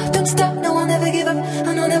falling. Don't stop, no, I'll never give up,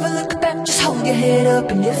 and I'll never look back. Just hold your head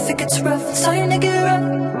up, and if it gets rough, it's time to get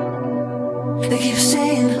rough. They keep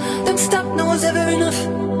saying, don't stop, no one's ever enough.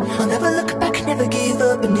 I'll never look back, never give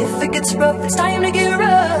up, and if it gets rough, it's time to get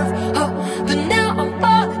rough. Oh,